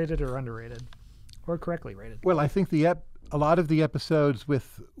we overrated or underrated? Or correctly rated? Well, I think a lot of the episodes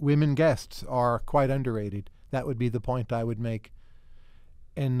with women guests are quite underrated. That would be the point I would make.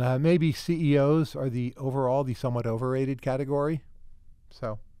 And maybe CEOs are the somewhat overrated category.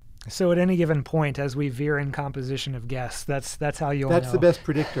 So at any given point, as we veer in composition of guests, that's how you'll know. That's the best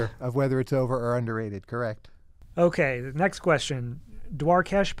predictor of whether it's over or underrated, correct. Okay, the next question.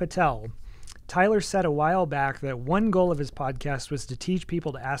 Dwarkesh Patel. Tyler said a while back that one goal of his podcast was to teach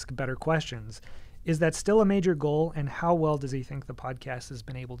people to ask better questions. Is that still a major goal, and how well does he think the podcast has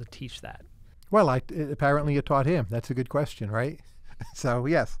been able to teach that? Well, apparently it taught him. That's a good question, right? So,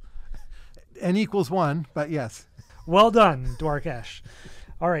 yes. N equals 1, but yes. Well done, Dwarkesh.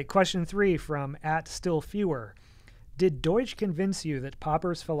 All right, question 3 from @StillFewer. Did Deutsch convince you that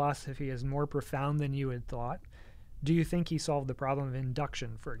Popper's philosophy is more profound than you had thought? Do you think he solved the problem of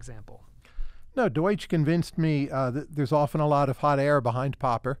induction, for example? No, Deutsch convinced me that there's often a lot of hot air behind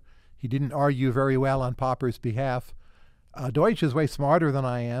Popper. He didn't argue very well on Popper's behalf. Deutsch is way smarter than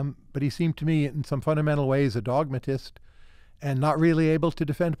I am, but he seemed to me in some fundamental ways a dogmatist, and not really able to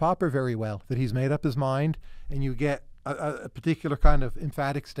defend Popper very well, that he's made up his mind, and you get a particular kind of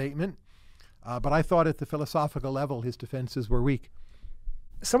emphatic statement. But I thought at the philosophical level, his defenses were weak.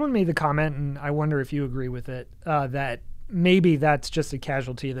 Someone made the comment, and I wonder if you agree with it, that maybe that's just a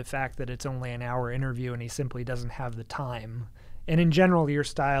casualty of the fact that it's only an hour interview and he simply doesn't have the time. And in general, your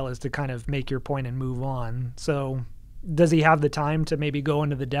style is to kind of make your point and move on. So does he have the time to maybe go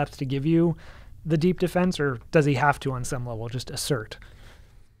into the depth to give you the deep defense, or does he have to on some level just assert?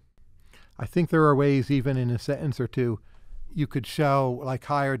 I think there are ways, even in a sentence or two, you could show like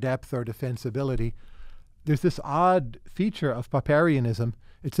higher depth or defensibility. There's this odd feature of Popperianism.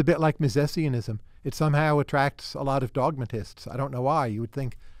 It's a bit like Misesianism. It somehow attracts a lot of dogmatists. I don't know why. You would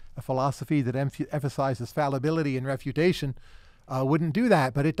think a philosophy that emphasizes fallibility and refutation wouldn't do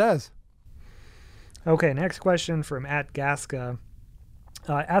that, but it does. Okay, next question from @Gasca.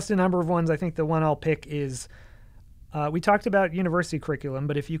 Asked a number of ones. I think the one I'll pick is, we talked about university curriculum,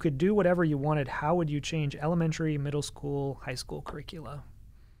 but if you could do whatever you wanted, how would you change elementary, middle school, high school curricula?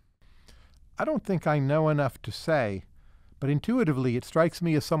 I don't think I know enough to say, but intuitively it strikes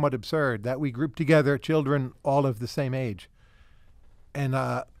me as somewhat absurd that we group together children all of the same age. And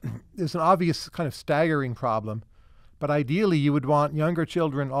there's an obvious kind of staggering problem, but ideally you would want younger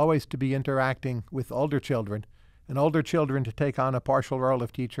children always to be interacting with older children, and older children to take on a partial role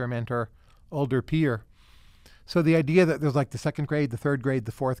of teacher, mentor, older peer. So the idea that there's like the second grade, the third grade,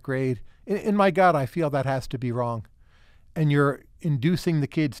 the fourth grade, in my gut, I feel that has to be wrong. And you're inducing the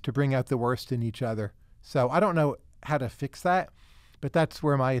kids to bring out the worst in each other. So I don't know how to fix that, but that's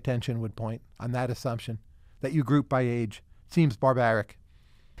where my attention would point, on that assumption, that you group by age. Seems barbaric.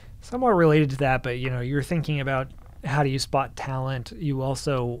 Somewhat related to that, but you're thinking about how do you spot talent. You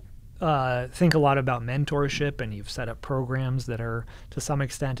also think a lot about mentorship, and you've set up programs that are to some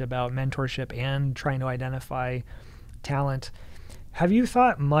extent about mentorship and trying to identify talent. Have you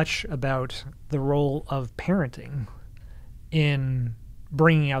thought much about the role of parenting in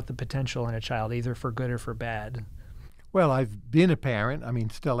bringing out the potential in a child, either for good or for bad? Well, I've been a parent. I mean,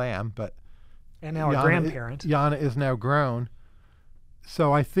 still am, but... And now a grandparent. Yana is now grown.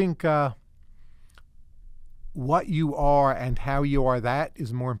 So I think what you are and how you are that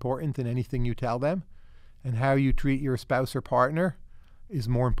is more important than anything you tell them. And how you treat your spouse or partner is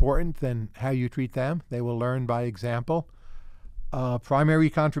more important than how you treat them. They will learn by example. Primary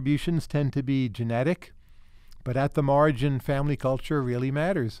contributions tend to be genetic, but at the margin, family culture really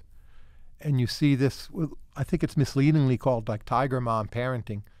matters. And you see this, I think it's misleadingly called like tiger mom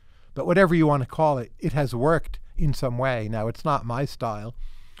parenting. But whatever you want to call it, it has worked in some way. Now, it's not my style,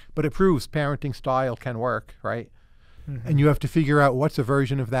 but it proves parenting style can work, right? Mm-hmm. And you have to figure out what's a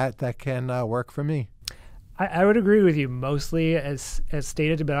version of that that can work for me. I would agree with you mostly as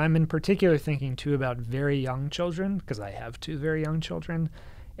stated, but I'm in particular thinking too about very young children, because I have 2 very young children.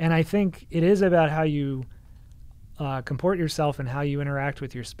 And I think it is about how you comport yourself and how you interact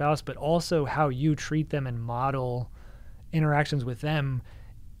with your spouse, but also how you treat them and model interactions with them,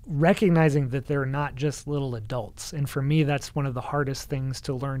 recognizing that they're not just little adults. And for me, that's one of the hardest things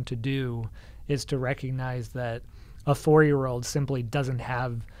to learn to do, is to recognize that a 4-year-old simply doesn't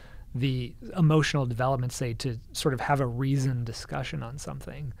have the emotional development, say, to sort of have a reasoned discussion on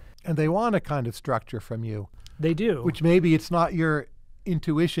something. And they want a kind of structure from you. They do. Which maybe it's not your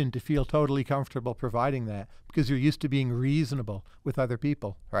intuition to feel totally comfortable providing that, because you're used to being reasonable with other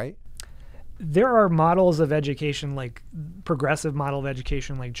people, right? There are models of education, like progressive model of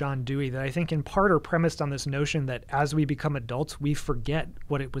education like John Dewey, that I think in part are premised on this notion that as we become adults, we forget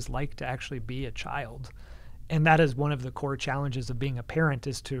what it was like to actually be a child. And that is one of the core challenges of being a parent,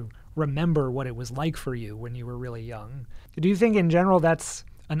 is to remember what it was like for you when you were really young. Do you think in general that's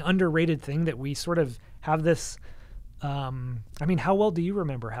an underrated thing, that we sort of have this, I mean, how well do you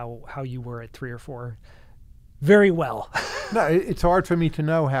remember how you were at 3 or 4? Very well. No, it's hard for me to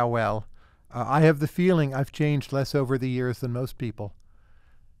know how well. I have the feeling I've changed less over the years than most people,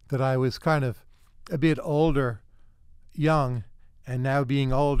 that I was kind of a bit older, young, and now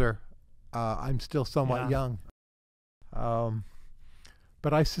being older, I'm still somewhat young.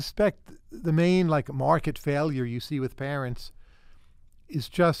 But I suspect the main market failure you see with parents is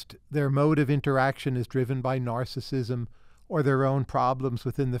just their mode of interaction is driven by narcissism or their own problems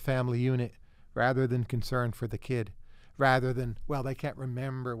within the family unit, rather than concern for the kid, rather than, well, they can't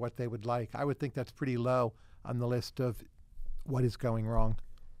remember what they would like. I would think that's pretty low on the list of what is going wrong.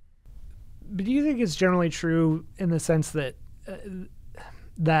 But do you think it's generally true in the sense that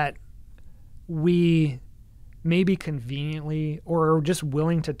that we maybe conveniently or are just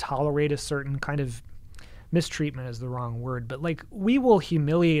willing to tolerate a certain kind of mistreatment is the wrong word, but we will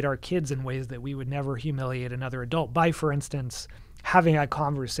humiliate our kids in ways that we would never humiliate another adult by, for instance, having a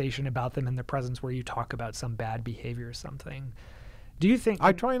conversation about them in the presence where you talk about some bad behavior or something. Do you think...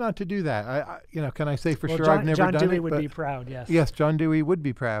 I try not to do that. I can I say for sure I've never John done Dewey it? would be proud, yes. Yes, John Dewey would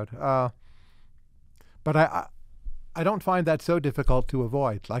be proud. But I don't find that so difficult to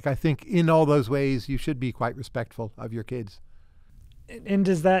avoid. I think in all those ways you should be quite respectful of your kids. And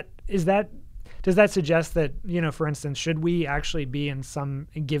does that suggest that, for instance, should we actually be in some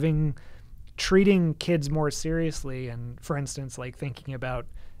treating kids more seriously, and for instance, thinking about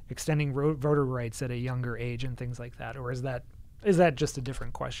extending voter rights at a younger age and things like that? Or is that just a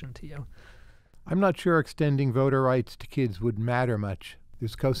different question to you? I'm not sure extending voter rights to kids would matter much.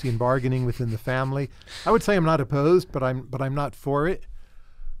 There's Kosian bargaining within the family. I would say I'm not opposed, but I'm not for it.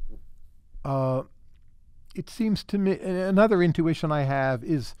 It seems to me, another intuition I have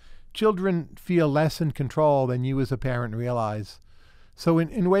is children feel less in control than you as a parent realize. So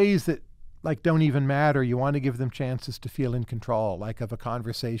in ways that don't even matter, you want to give them chances to feel in control, of a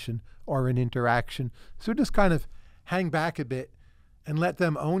conversation or an interaction. So just kind of hang back a bit and let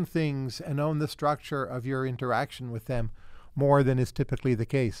them own things and own the structure of your interaction with them more than is typically the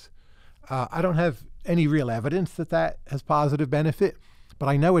case. I don't have any real evidence that has positive benefit, but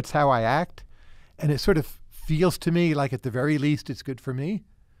I know it's how I act, and it sort of feels to me like at the very least it's good for me.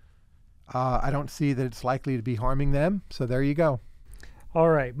 I don't see that it's likely to be harming them, so there you go. All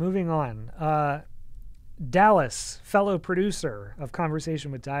right, moving on. Dallas, fellow producer of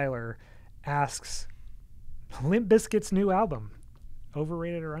Conversation with Tyler, asks, Limp Bizkit's new album,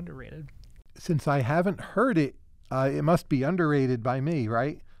 overrated or underrated? Since I haven't heard it, it must be underrated by me,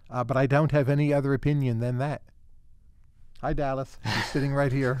 right? But I don't have any other opinion than that. Hi, Dallas. He's sitting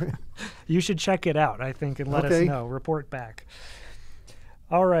right here. You should check it out, I think, and let us know. Report back.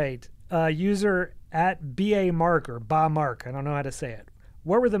 All right. User at BA Mark or Ba Mark. I don't know how to say it.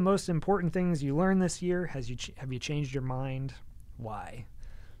 What were the most important things you learned this year? Have you changed your mind? Why?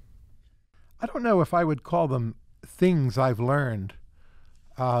 I don't know if I would call them things I've learned.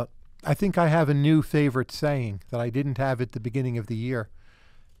 I think I have a new favorite saying that I didn't have at the beginning of the year,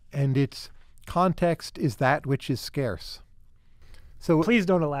 and it's context is that which is scarce. So Please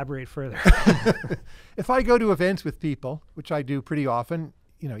don't elaborate further. if I go to events with people, which I do pretty often,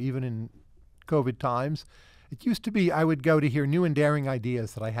 even in COVID times, it used to be I would go to hear new and daring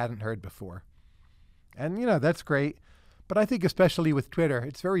ideas that I hadn't heard before. And, that's great. But I think especially with Twitter,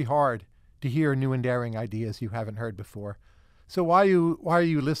 it's very hard to hear new and daring ideas you haven't heard before. So why are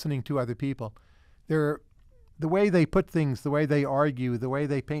you listening to other people? The way they put things, the way they argue, the way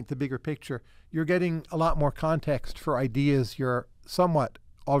they paint the bigger picture, you're getting a lot more context for ideas you're somewhat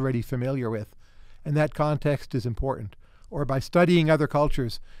already familiar with. And that context is important. Or by studying other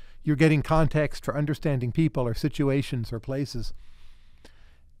cultures, you're getting context for understanding people or situations or places.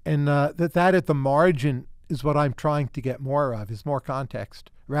 And that at the margin is what I'm trying to get more of, is more context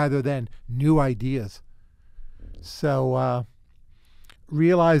rather than new ideas. So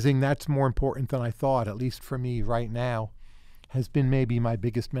realizing that's more important than I thought, at least for me right now, has been maybe my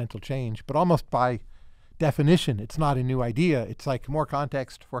biggest mental change. But almost by definition, it's not a new idea. It's like more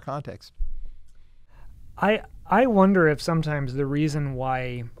context for context. I wonder if sometimes the reason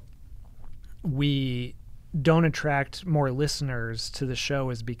why we don't attract more listeners to the show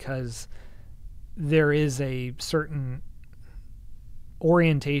is because there is a certain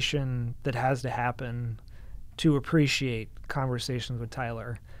orientation that has to happen to appreciate conversations with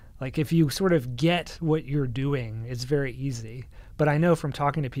Tyler. Like if you sort of get what you're doing, it's very easy. But I know from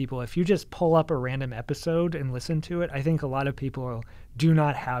talking to people, if you just pull up a random episode and listen to it, I think a lot of people do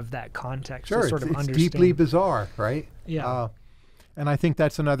not have that context Sure, to sort of it's understand. deeply bizarre, right? Yeah. And I think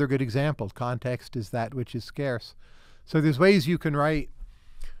that's another good example. Context is that which is scarce. So there's ways you can write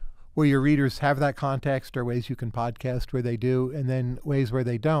where your readers have that context, or ways you can podcast where they do, and then ways where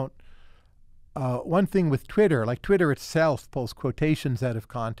they don't. One thing with Twitter, like Twitter itself pulls quotations out of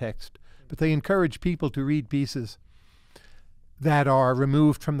context, but they encourage people to read pieces that are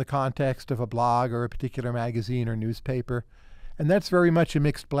removed from the context of a blog or a particular magazine or newspaper. And that's very much a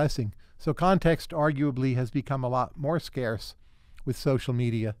mixed blessing. So context arguably has become a lot more scarce with social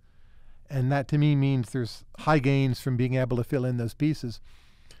media. And that to me means there's high gains from being able to fill in those pieces.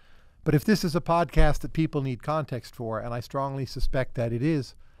 But if this is a podcast that people need context for, and I strongly suspect that it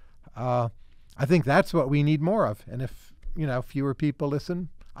is, I think that's what we need more of. And if, fewer people listen,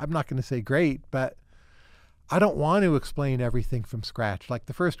 I'm not going to say great, but I don't want to explain everything from scratch. Like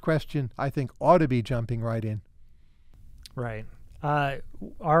the first question, I think, ought to be jumping right in. Right.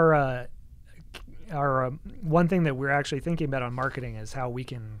 Our one thing that we're actually thinking about on marketing is how we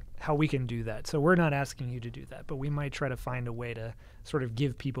can do that. So we're not asking you to do that, but we might try to find a way to sort of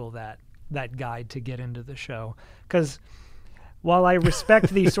give people that guide to get into the show. Because while I respect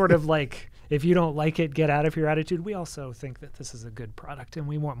the sort of like, if you don't like it, get out of here attitude, we also think that this is a good product and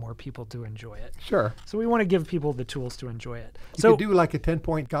we want more people to enjoy it. Sure. So we want to give people the tools to enjoy it. You could do like a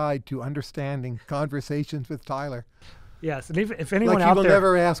 10-point guide to understanding conversations with Tyler. Yes, and if anyone like out there... he will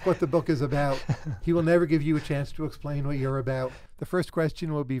never ask what the book is about. He will never give you a chance to explain what you're about. The first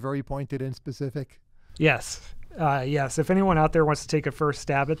question will be very pointed and specific. Yes. Yes, if anyone out there wants to take a first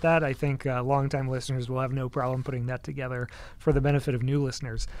stab at that, I think longtime listeners will have no problem putting that together for the benefit of new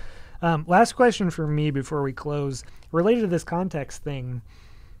listeners. Last question for me before we close. Related to this context thing,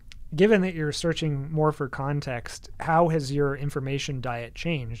 given that you're searching more for context, how has your information diet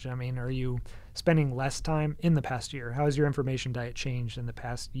changed? I mean, are you spending less time in the past year? How has your information diet changed in the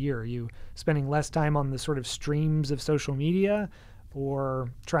past year? Are you spending less time on the sort of streams of social media or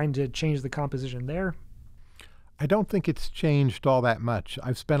trying to change the composition there? I don't think it's changed all that much.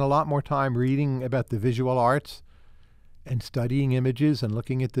 I've spent a lot more time reading about the visual arts and studying images and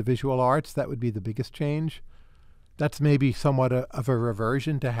looking at the visual arts. That would be the biggest change. That's maybe somewhat of a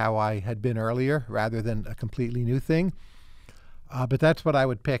reversion to how I had been earlier rather than a completely new thing. But that's what I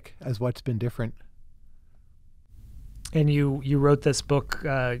would pick as what's been different. And you wrote this book,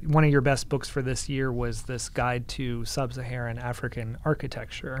 one of your best books for this year was this guide to sub-Saharan African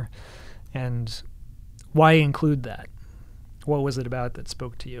architecture. And why include that? What was it about that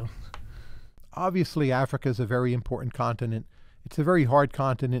spoke to you? Obviously, Africa is a very important continent. It's a very hard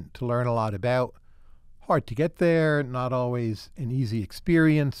continent to learn a lot about. Hard to get there, not always an easy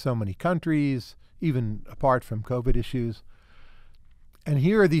experience, so many countries, even apart from COVID issues. And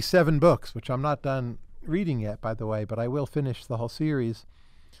here are these 7 books, which I'm not done reading yet, by the way, but I will finish the whole series,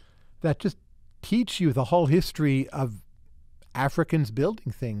 that just teach you the whole history of Africans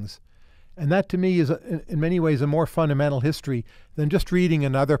building things. And that to me is, in many ways, a more fundamental history than just reading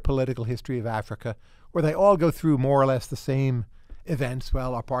another political history of Africa, where they all go through more or less the same events.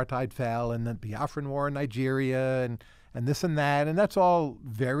 Well, apartheid fell, and the Biafran War in Nigeria, and this and that, and that's all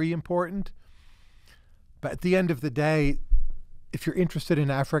very important. But at the end of the day, if you're interested in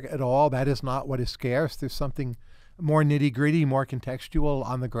Africa at all, that is not what is scarce. There's something more nitty-gritty, more contextual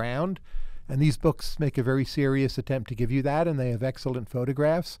on the ground. And these books make a very serious attempt to give you that, and they have excellent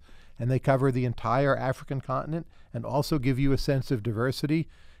photographs, and they cover the entire African continent and also give you a sense of diversity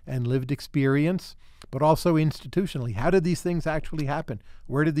and lived experience, but also institutionally. How did these things actually happen?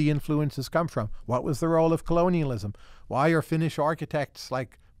 Where did the influences come from? What was the role of colonialism? Why are Finnish architects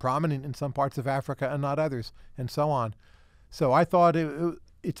like prominent in some parts of Africa and not others? And so on. So I thought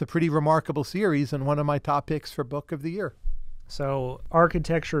it's a pretty remarkable series and one of my top picks for Book of the Year. So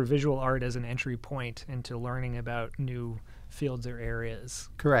architecture, visual art as an entry point into learning about new fields or areas.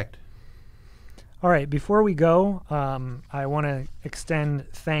 Correct. All right, before we go, I want to extend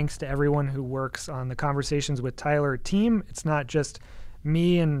thanks to everyone who works on the Conversations with Tyler team. It's not just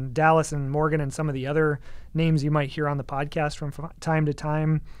me and Dallas and Morgan and some of the other names you might hear on the podcast from time to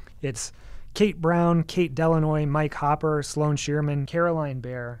time. It's Kate Brown, Kate Delanoy, Mike Hopper, Sloan Shearman, Caroline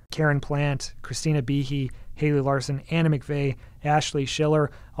Bear, Karen Plant, Christina Behe, Haley Larson, Anna McVeigh, Ashley Schiller.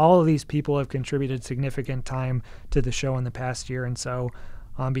 All of these people have contributed significant time to the show in the past year. And so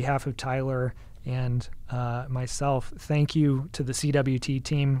on behalf of Tyler and myself, thank you to the CWT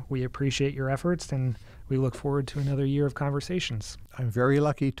team. We appreciate your efforts, and we look forward to another year of conversations. I'm very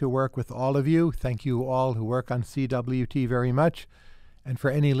lucky to work with all of you. Thank you all who work on CWT very much. And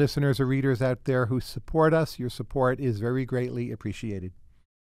for any listeners or readers out there who support us, your support is very greatly appreciated.